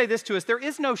 And let me say this to us, there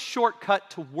is no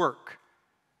shortcut to work.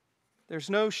 There's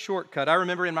no shortcut. I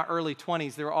remember in my early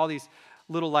 20s, there were all these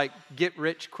little like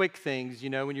get-rich-quick things,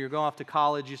 when you're going off to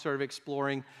college, you're sort of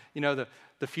exploring,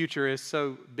 the future is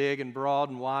so big and broad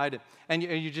and wide, and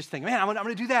you just think, man, I'm going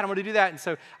to do that, I'm going to do that. And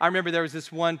so I remember there was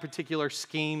this one particular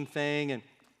scheme thing, and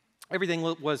everything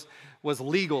was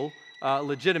legal,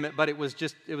 legitimate, but it was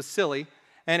silly.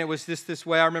 And it was this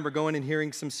way. I remember going and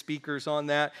hearing some speakers on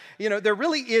that. There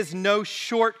really is no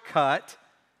shortcut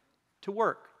to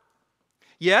work.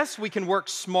 Yes, we can work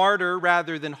smarter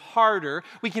rather than harder.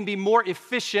 We can be more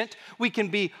efficient. We can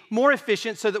be more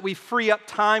efficient so that we free up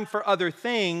time for other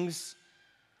things.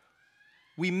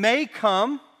 We may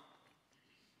come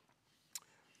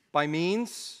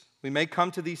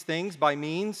to these things by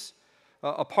means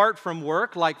apart from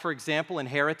work, like, for example,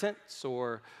 inheritance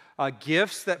or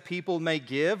gifts that people may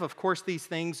give. Of course, these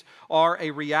things are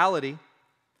a reality.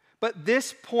 But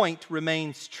this point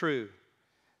remains true.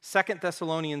 2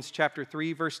 Thessalonians chapter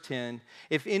 3, verse 10,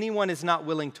 if anyone is not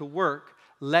willing to work,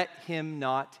 let him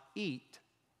not eat.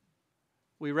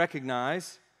 We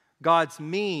recognize God's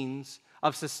means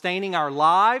of sustaining our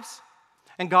lives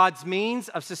and God's means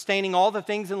of sustaining all the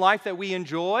things in life that we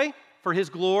enjoy for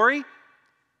His glory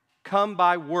come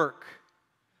by work.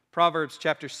 Proverbs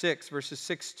chapter 6, verses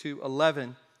 6 to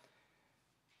 11.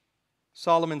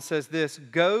 Solomon says this,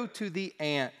 go to the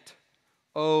ant,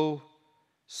 O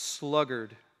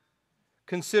sluggard.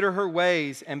 Consider her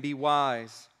ways and be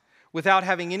wise. Without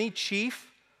having any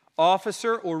chief,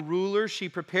 officer, or ruler, she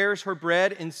prepares her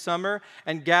bread in summer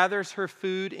and gathers her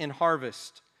food in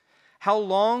harvest. How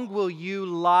long will you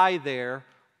lie there,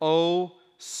 O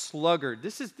sluggard?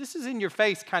 This is in your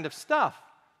face kind of stuff.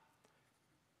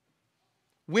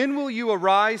 When will you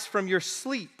arise from your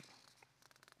sleep?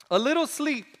 A little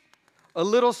sleep, a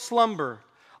little slumber,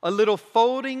 a little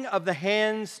folding of the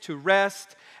hands to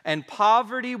rest, and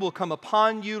poverty will come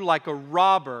upon you like a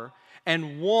robber,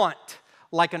 and want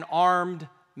like an armed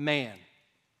man.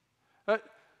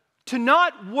 To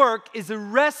not work is a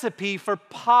recipe for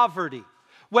poverty,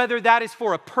 whether that is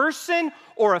for a person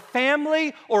or a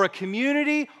family or a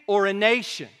community or a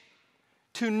nation.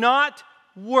 To not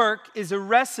work is a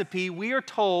recipe, we are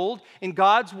told in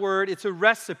God's Word, it's a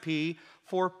recipe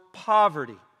for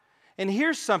poverty. And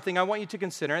here's something I want you to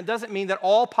consider. It doesn't mean that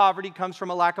all poverty comes from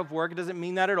a lack of work. It doesn't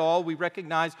mean that at all. We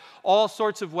recognize all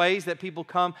sorts of ways that people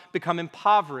become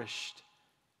impoverished.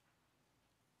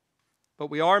 But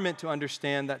we are meant to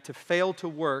understand that to fail to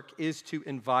work is to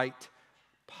invite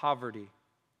poverty.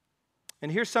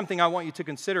 And here's something I want you to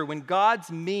consider. When God's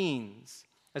means,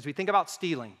 as we think about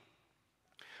stealing,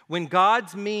 when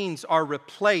God's means are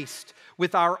replaced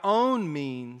with our own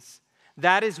means,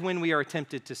 that is when we are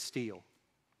tempted to steal.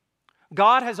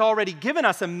 God has already given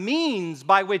us a means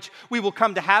by which we will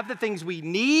come to have the things we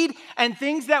need and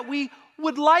things that we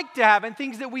would like to have and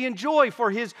things that we enjoy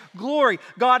for His glory.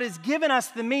 God has given us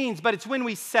the means, but it's when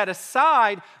we set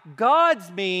aside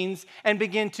God's means and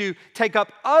begin to take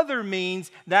up other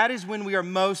means, that is when we are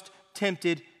most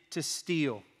tempted to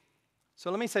steal.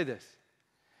 So let me say this.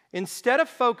 Instead of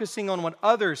focusing on what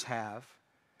others have,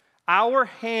 our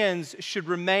hands should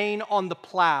remain on the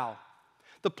plow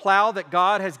that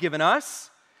God has given us,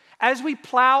 as we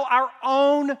plow our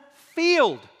own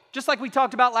field. Just like we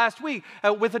talked about last week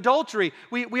with adultery,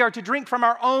 we are to drink from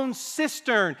our own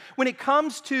cistern. When it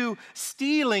comes to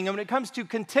stealing, and when it comes to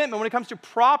contentment, when it comes to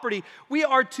property, we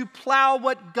are to plow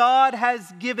what God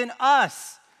has given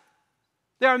us.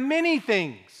 There are many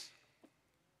things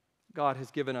God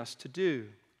has given us to do.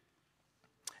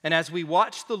 And as we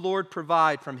watch the Lord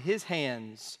provide from His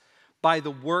hands by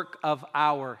the work of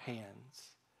our hands,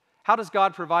 how does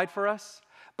God provide for us?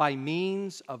 By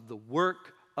means of the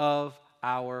work of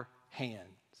our hands.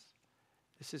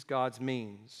 This is God's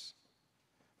means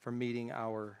for meeting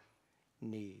our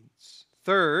needs.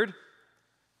 Third,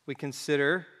 we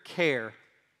consider care.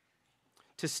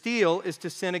 To steal is to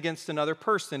sin against another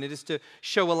person. It is to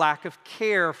show a lack of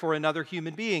care for another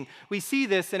human being. We see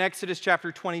this in Exodus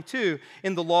chapter 22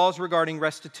 in the laws regarding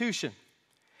restitution.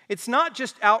 It's not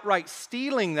just outright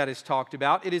stealing that is talked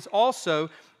about. It is also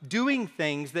doing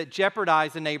things that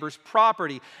jeopardize a neighbor's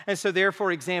property. And so there,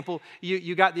 for example,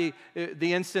 you got the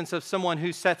instance of someone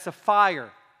who sets a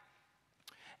fire.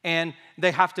 And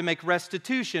they have to make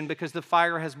restitution because the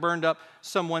fire has burned up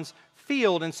someone's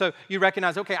field. And so you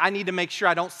recognize, okay, I need to make sure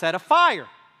I don't set a fire.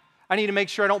 I need to make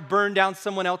sure I don't burn down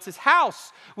someone else's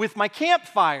house with my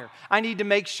campfire. I need to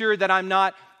make sure that I'm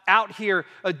not out here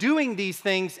doing these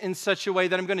things in such a way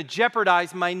that I'm going to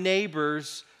jeopardize my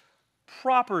neighbor's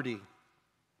property.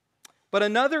 But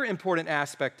another important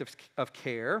aspect of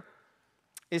care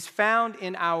is found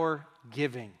in our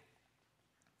giving.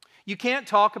 You can't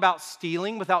talk about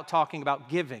stealing without talking about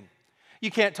giving. You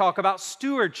can't talk about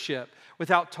stewardship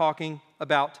without talking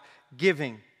about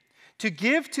giving. To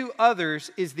give to others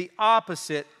is the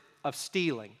opposite of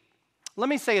stealing. Let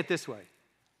me say it this way.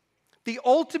 The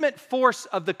ultimate force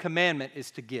of the commandment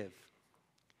is to give.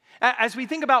 As we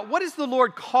think about what is the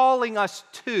Lord calling us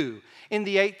to in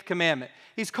the 8th commandment,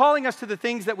 He's calling us to the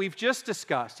things that we've just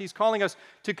discussed. He's calling us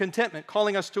to contentment,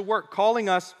 calling us to work, calling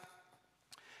us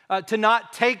to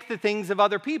not take the things of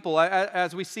other people,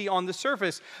 as we see on the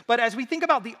surface. But as we think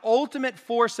about the ultimate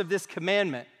force of this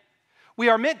commandment, we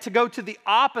are meant to go to the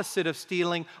opposite of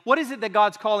stealing. What is it that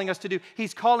God's calling us to do?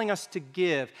 He's calling us to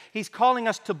give. He's calling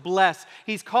us to bless.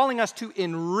 He's calling us to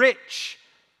enrich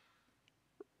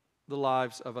the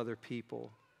lives of other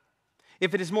people.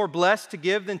 If it is more blessed to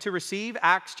give than to receive,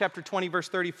 Acts chapter 20, verse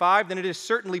 35, then it is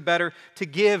certainly better to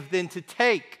give than to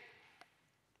take.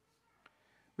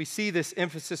 We see this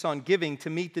emphasis on giving to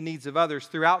meet the needs of others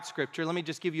throughout Scripture. Let me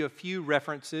just give you a few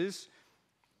references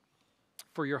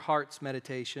for your heart's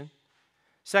meditation.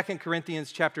 2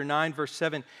 Corinthians chapter 9, verse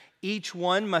 7, each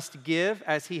one must give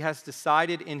as he has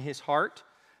decided in his heart,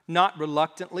 not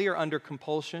reluctantly or under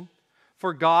compulsion,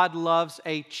 for God loves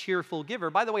a cheerful giver.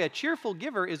 By the way, a cheerful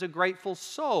giver is a grateful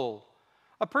soul.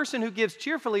 A person who gives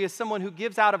cheerfully is someone who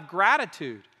gives out of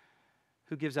gratitude,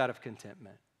 who gives out of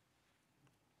contentment.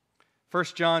 1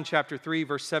 John chapter 3,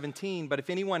 verse 17, but if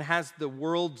anyone has the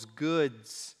world's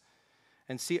goods,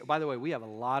 and see, by the way, we have a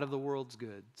lot of the world's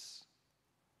goods,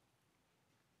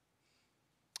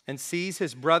 and sees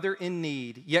his brother in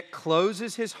need, yet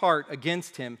closes his heart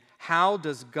against him, how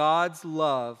does God's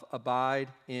love abide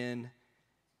in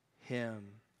him?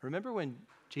 Remember when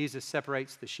Jesus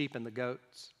separates the sheep and the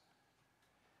goats?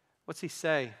 What's He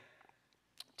say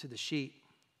to the sheep?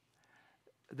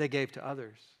 They gave to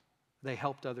others. They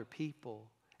helped other people.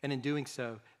 And in doing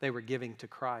so, they were giving to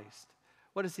Christ.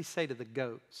 What does He say to the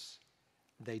goats?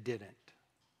 They didn't.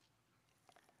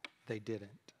 They didn't.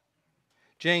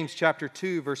 James chapter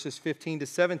 2, verses 15 to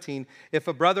 17. If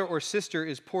a brother or sister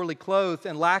is poorly clothed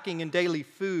and lacking in daily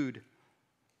food,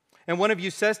 and one of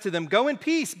you says to them, go in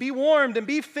peace, be warmed and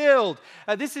be filled.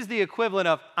 This is the equivalent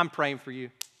of, I'm praying for you.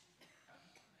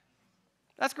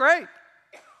 That's great.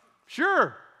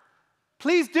 Sure.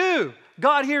 Please do.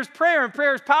 God hears prayer and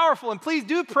prayer is powerful, and please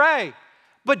do pray.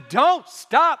 But don't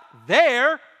stop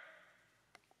there.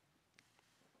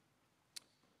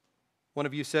 One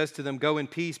of you says to them, go in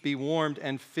peace, be warmed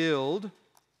and filled,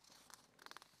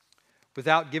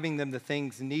 without giving them the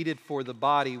things needed for the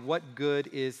body. What good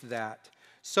is that?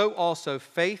 So also,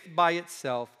 faith by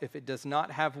itself, if it does not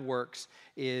have works,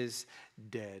 is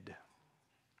dead.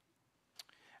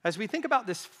 As we think about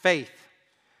this faith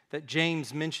that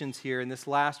James mentions here in this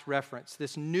last reference,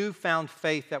 this newfound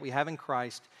faith that we have in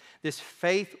Christ, This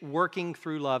faith working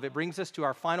through love. It brings us to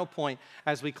our final point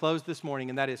as we close this morning,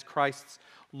 and that is Christ's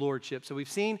lordship. So we've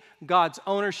seen God's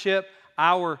ownership,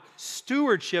 our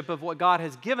stewardship of what God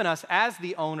has given us as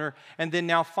the owner, and then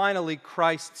now finally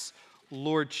Christ's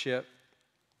lordship.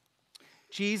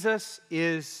 Jesus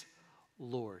is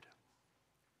Lord.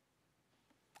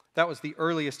 That was the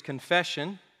earliest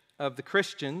confession of the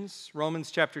Christians.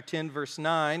 Romans chapter 10, verse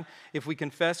 9, if you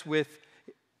confess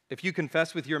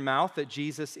with your mouth that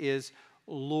Jesus is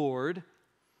Lord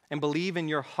and believe in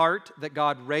your heart that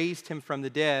God raised him from the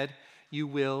dead, you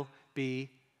will be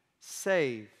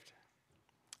saved.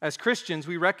 As Christians,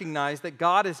 we recognize that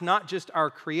God is not just our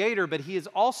creator, but he is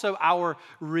also our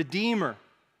redeemer.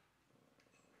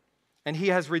 And he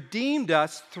has redeemed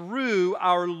us through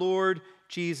our Lord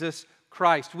Jesus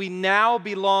Christ. We now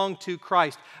belong to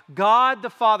Christ. God the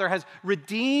Father has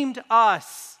redeemed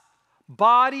us,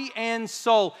 body and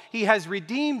soul. He has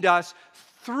redeemed us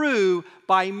through,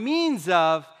 by means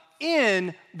of,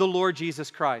 in the Lord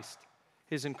Jesus Christ,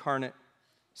 his incarnate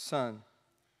Son.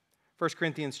 1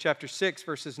 Corinthians chapter 6,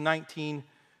 verses 19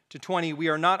 to 20, we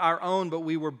are not our own, but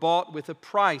we were bought with a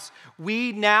price.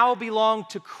 We now belong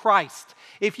to Christ.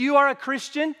 If you are a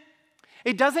Christian,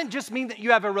 it doesn't just mean that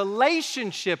you have a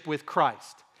relationship with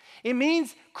Christ. It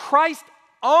means Christ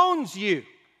owns you.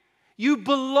 You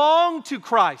belong to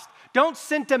Christ. Don't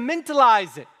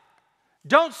sentimentalize it.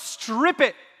 Don't strip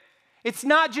it. It's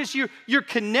not just you're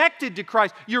connected to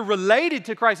Christ, you're related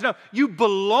to Christ. No, you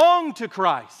belong to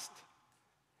Christ.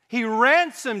 He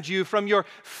ransomed you from your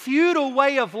feudal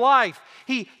way of life.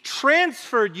 He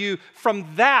transferred you from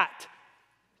that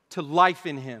to life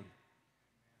in him.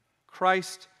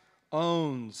 Christ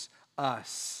owns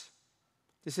us.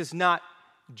 This is not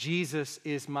Jesus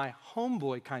is my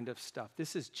homeboy kind of stuff.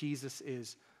 This is Jesus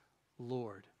is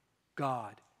Lord,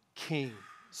 God, King,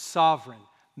 Sovereign,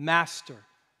 Master,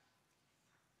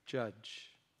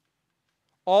 Judge.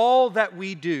 All that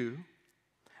we do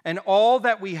and all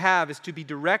that we have is to be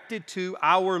directed to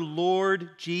our Lord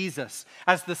Jesus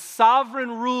as the sovereign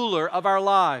ruler of our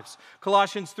lives.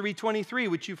 Colossians 3:23,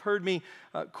 which you've heard me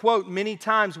quote many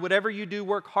times, whatever you do,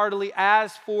 work heartily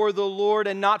as for the Lord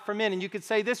and not for men. And you could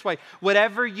say this way,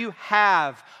 whatever you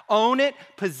have, own it,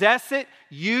 possess it,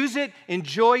 use it,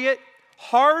 enjoy it,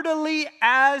 heartily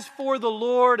as for the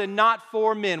Lord and not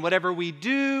for men. Whatever we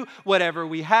do, whatever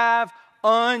we have,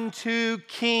 unto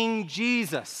King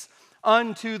Jesus,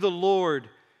 unto the Lord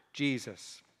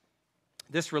Jesus.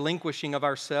 This relinquishing of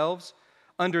ourselves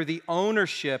under the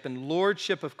ownership and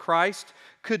lordship of Christ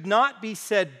could not be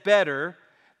said better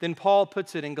than Paul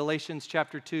puts it in Galatians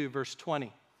chapter 2, verse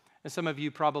 20. And some of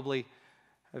you probably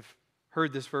have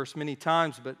heard this verse many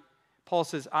times, but Paul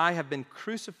says, I have been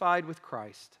crucified with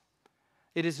Christ.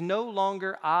 It is no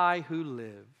longer I who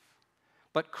live,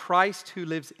 but Christ who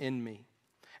lives in me.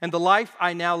 And the life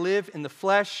I now live in the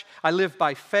flesh, I live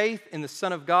by faith in the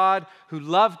Son of God who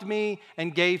loved me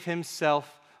and gave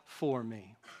himself for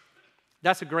me.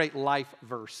 That's a great life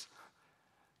verse.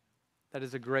 That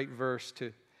is a great verse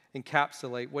to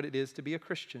encapsulate what it is to be a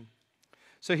Christian.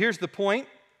 So here's the point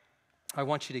I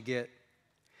want you to get.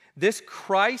 This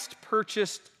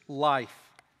Christ-purchased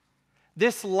life,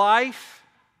 this life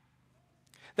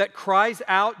that cries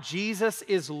out, Jesus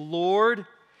is Lord,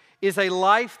 is a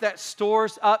life that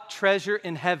stores up treasure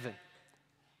in heaven.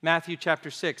 Matthew chapter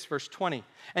 6, verse 20.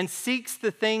 And seeks the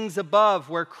things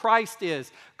above where Christ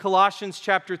is. Colossians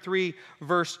chapter 3,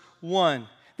 verse 1.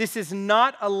 This is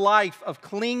not a life of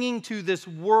clinging to this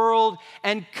world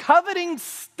and coveting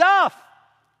stuff.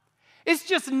 It's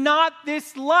just not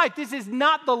this life. This is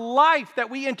not the life that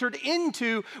we entered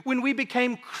into when we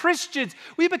became Christians.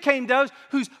 We became those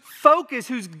whose focus,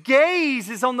 whose gaze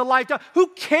is on the life. Who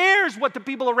cares what the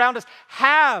people around us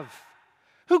have?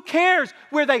 Who cares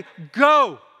where they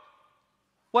go?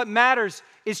 What matters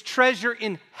is treasure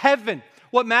in heaven.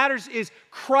 What matters is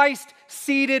Christ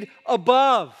seated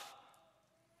above,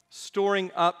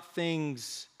 storing up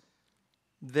things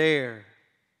there.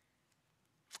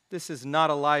 This is not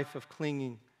a life of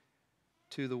clinging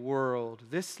to the world.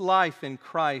 This life in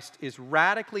Christ is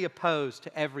radically opposed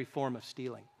to every form of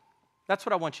stealing. That's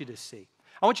what I want you to see.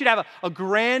 I want you to have a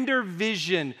grander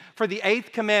vision for the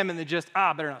eighth commandment than just,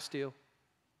 better not steal.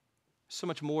 So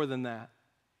much more than that.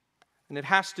 And it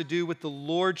has to do with the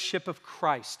lordship of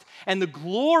Christ and the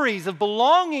glories of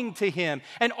belonging to him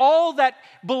and all that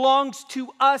belongs to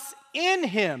us in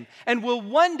him and will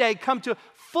one day come to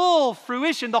full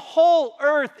fruition. The whole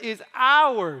earth is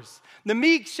ours. The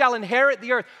meek shall inherit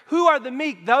the earth. Who are the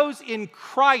meek? Those in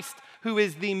Christ, who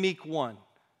is the meek one.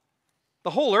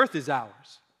 The whole earth is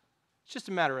ours. It's just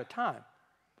a matter of time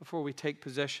before we take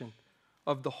possession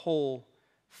of the whole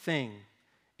thing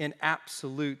in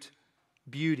absolute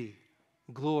beauty,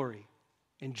 glory,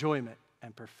 enjoyment,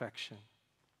 and perfection.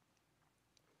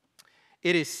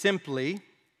 It is simply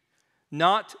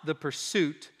not the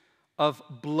pursuit of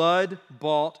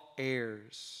blood-bought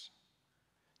heirs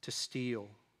to steal.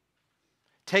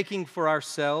 Taking for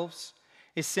ourselves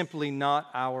is simply not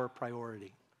our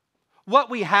priority. What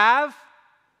we have,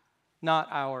 not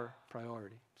our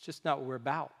priority. It's just not what we're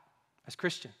about as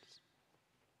Christians.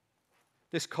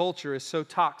 This culture is so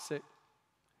toxic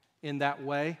in that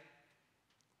way.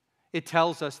 It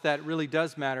tells us that it really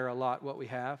does matter a lot what we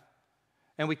have.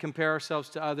 And we compare ourselves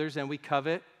to others and we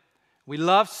covet. We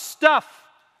love stuff.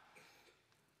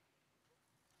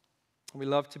 We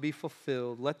love to be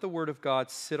fulfilled. Let the Word of God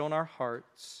sit on our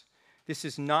hearts. This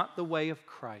is not the way of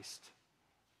Christ.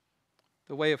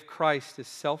 The way of Christ is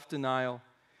self-denial,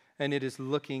 and it is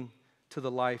looking to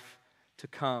the life to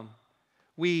come.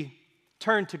 We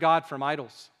turn to God from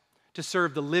idols, to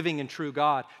serve the living and true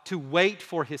God, to wait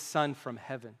for His Son from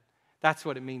heaven. That's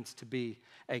what it means to be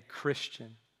a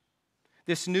Christian.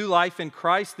 This new life in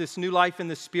Christ, this new life in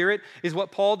the Spirit, is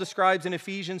what Paul describes in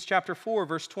Ephesians chapter 4,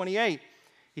 verse 28.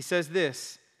 He says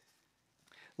this,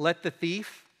 "Let the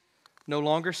thief no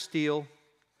longer steal,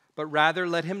 but rather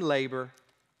let him labor,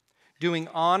 doing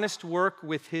honest work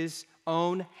with his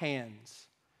own hands,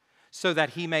 so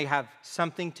that he may have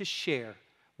something to share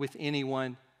with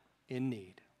anyone in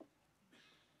need."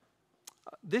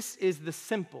 This is the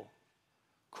simple,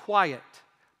 quiet,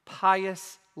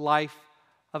 pious life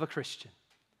of a Christian.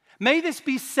 May this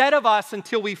be said of us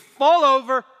until we fall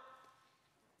over,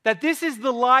 that this is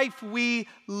the life we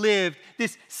live.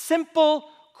 This simple,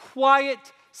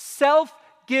 quiet,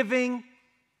 self-giving,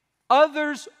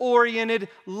 others-oriented,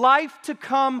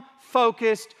 life-to-come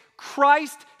focused,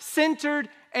 Christ-centered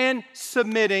and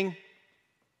submitting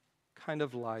kind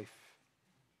of life.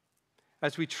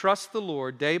 As we trust the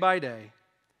Lord day by day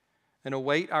and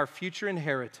await our future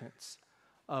inheritance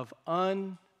of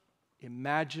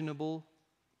unimaginable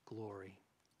glory.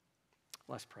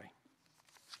 Let's pray.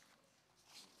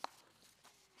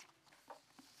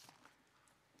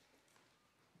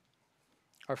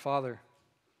 Our Father,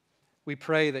 we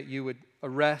pray that you would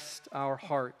arrest our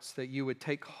hearts, that you would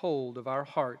take hold of our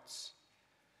hearts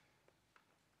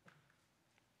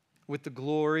with the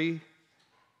glory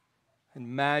and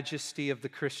majesty of the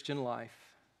Christian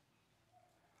life.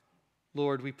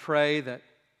 Lord, we pray that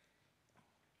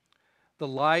the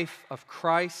life of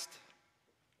Christ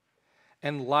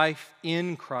and life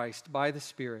in Christ by the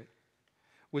Spirit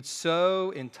would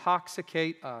so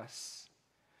intoxicate us,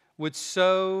 would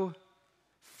so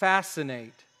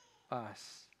fascinate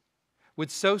us,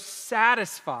 would so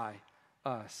satisfy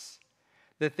us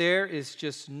that there is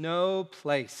just no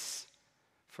place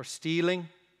for stealing,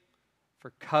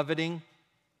 for coveting,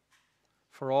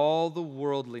 for all the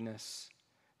worldliness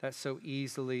that so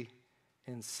easily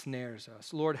ensnares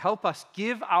us. Lord, help us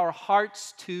give our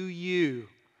hearts to you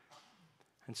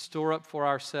and store up for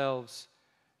ourselves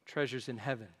treasures in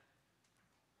heaven.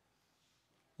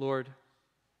 Lord,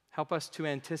 help us to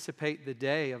anticipate the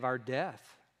day of our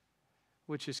death,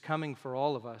 which is coming for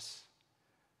all of us.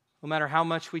 No matter how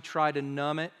much we try to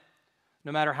numb it,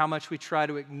 no matter how much we try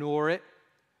to ignore it,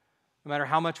 no matter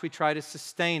how much we try to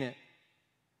sustain it,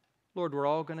 Lord, we're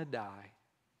all going to die.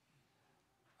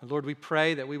 And Lord, we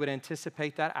pray that we would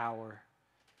anticipate that hour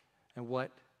and what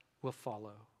will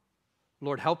follow.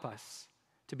 Lord, help us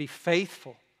to be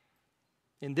faithful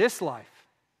in this life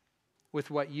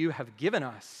with what you have given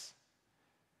us,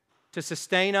 to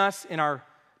sustain us in our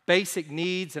basic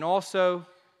needs and also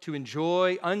to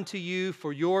enjoy unto you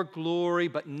for your glory,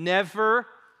 but never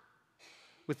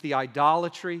with the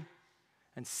idolatry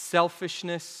and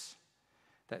selfishness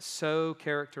that so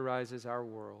characterizes our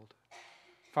world.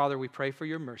 Father, we pray for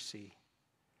your mercy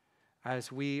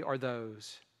as we are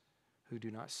those who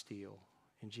do not steal.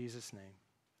 In Jesus' name,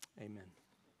 amen.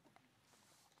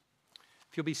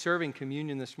 If you'll be serving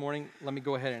communion this morning, let me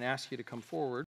go ahead and ask you to come forward.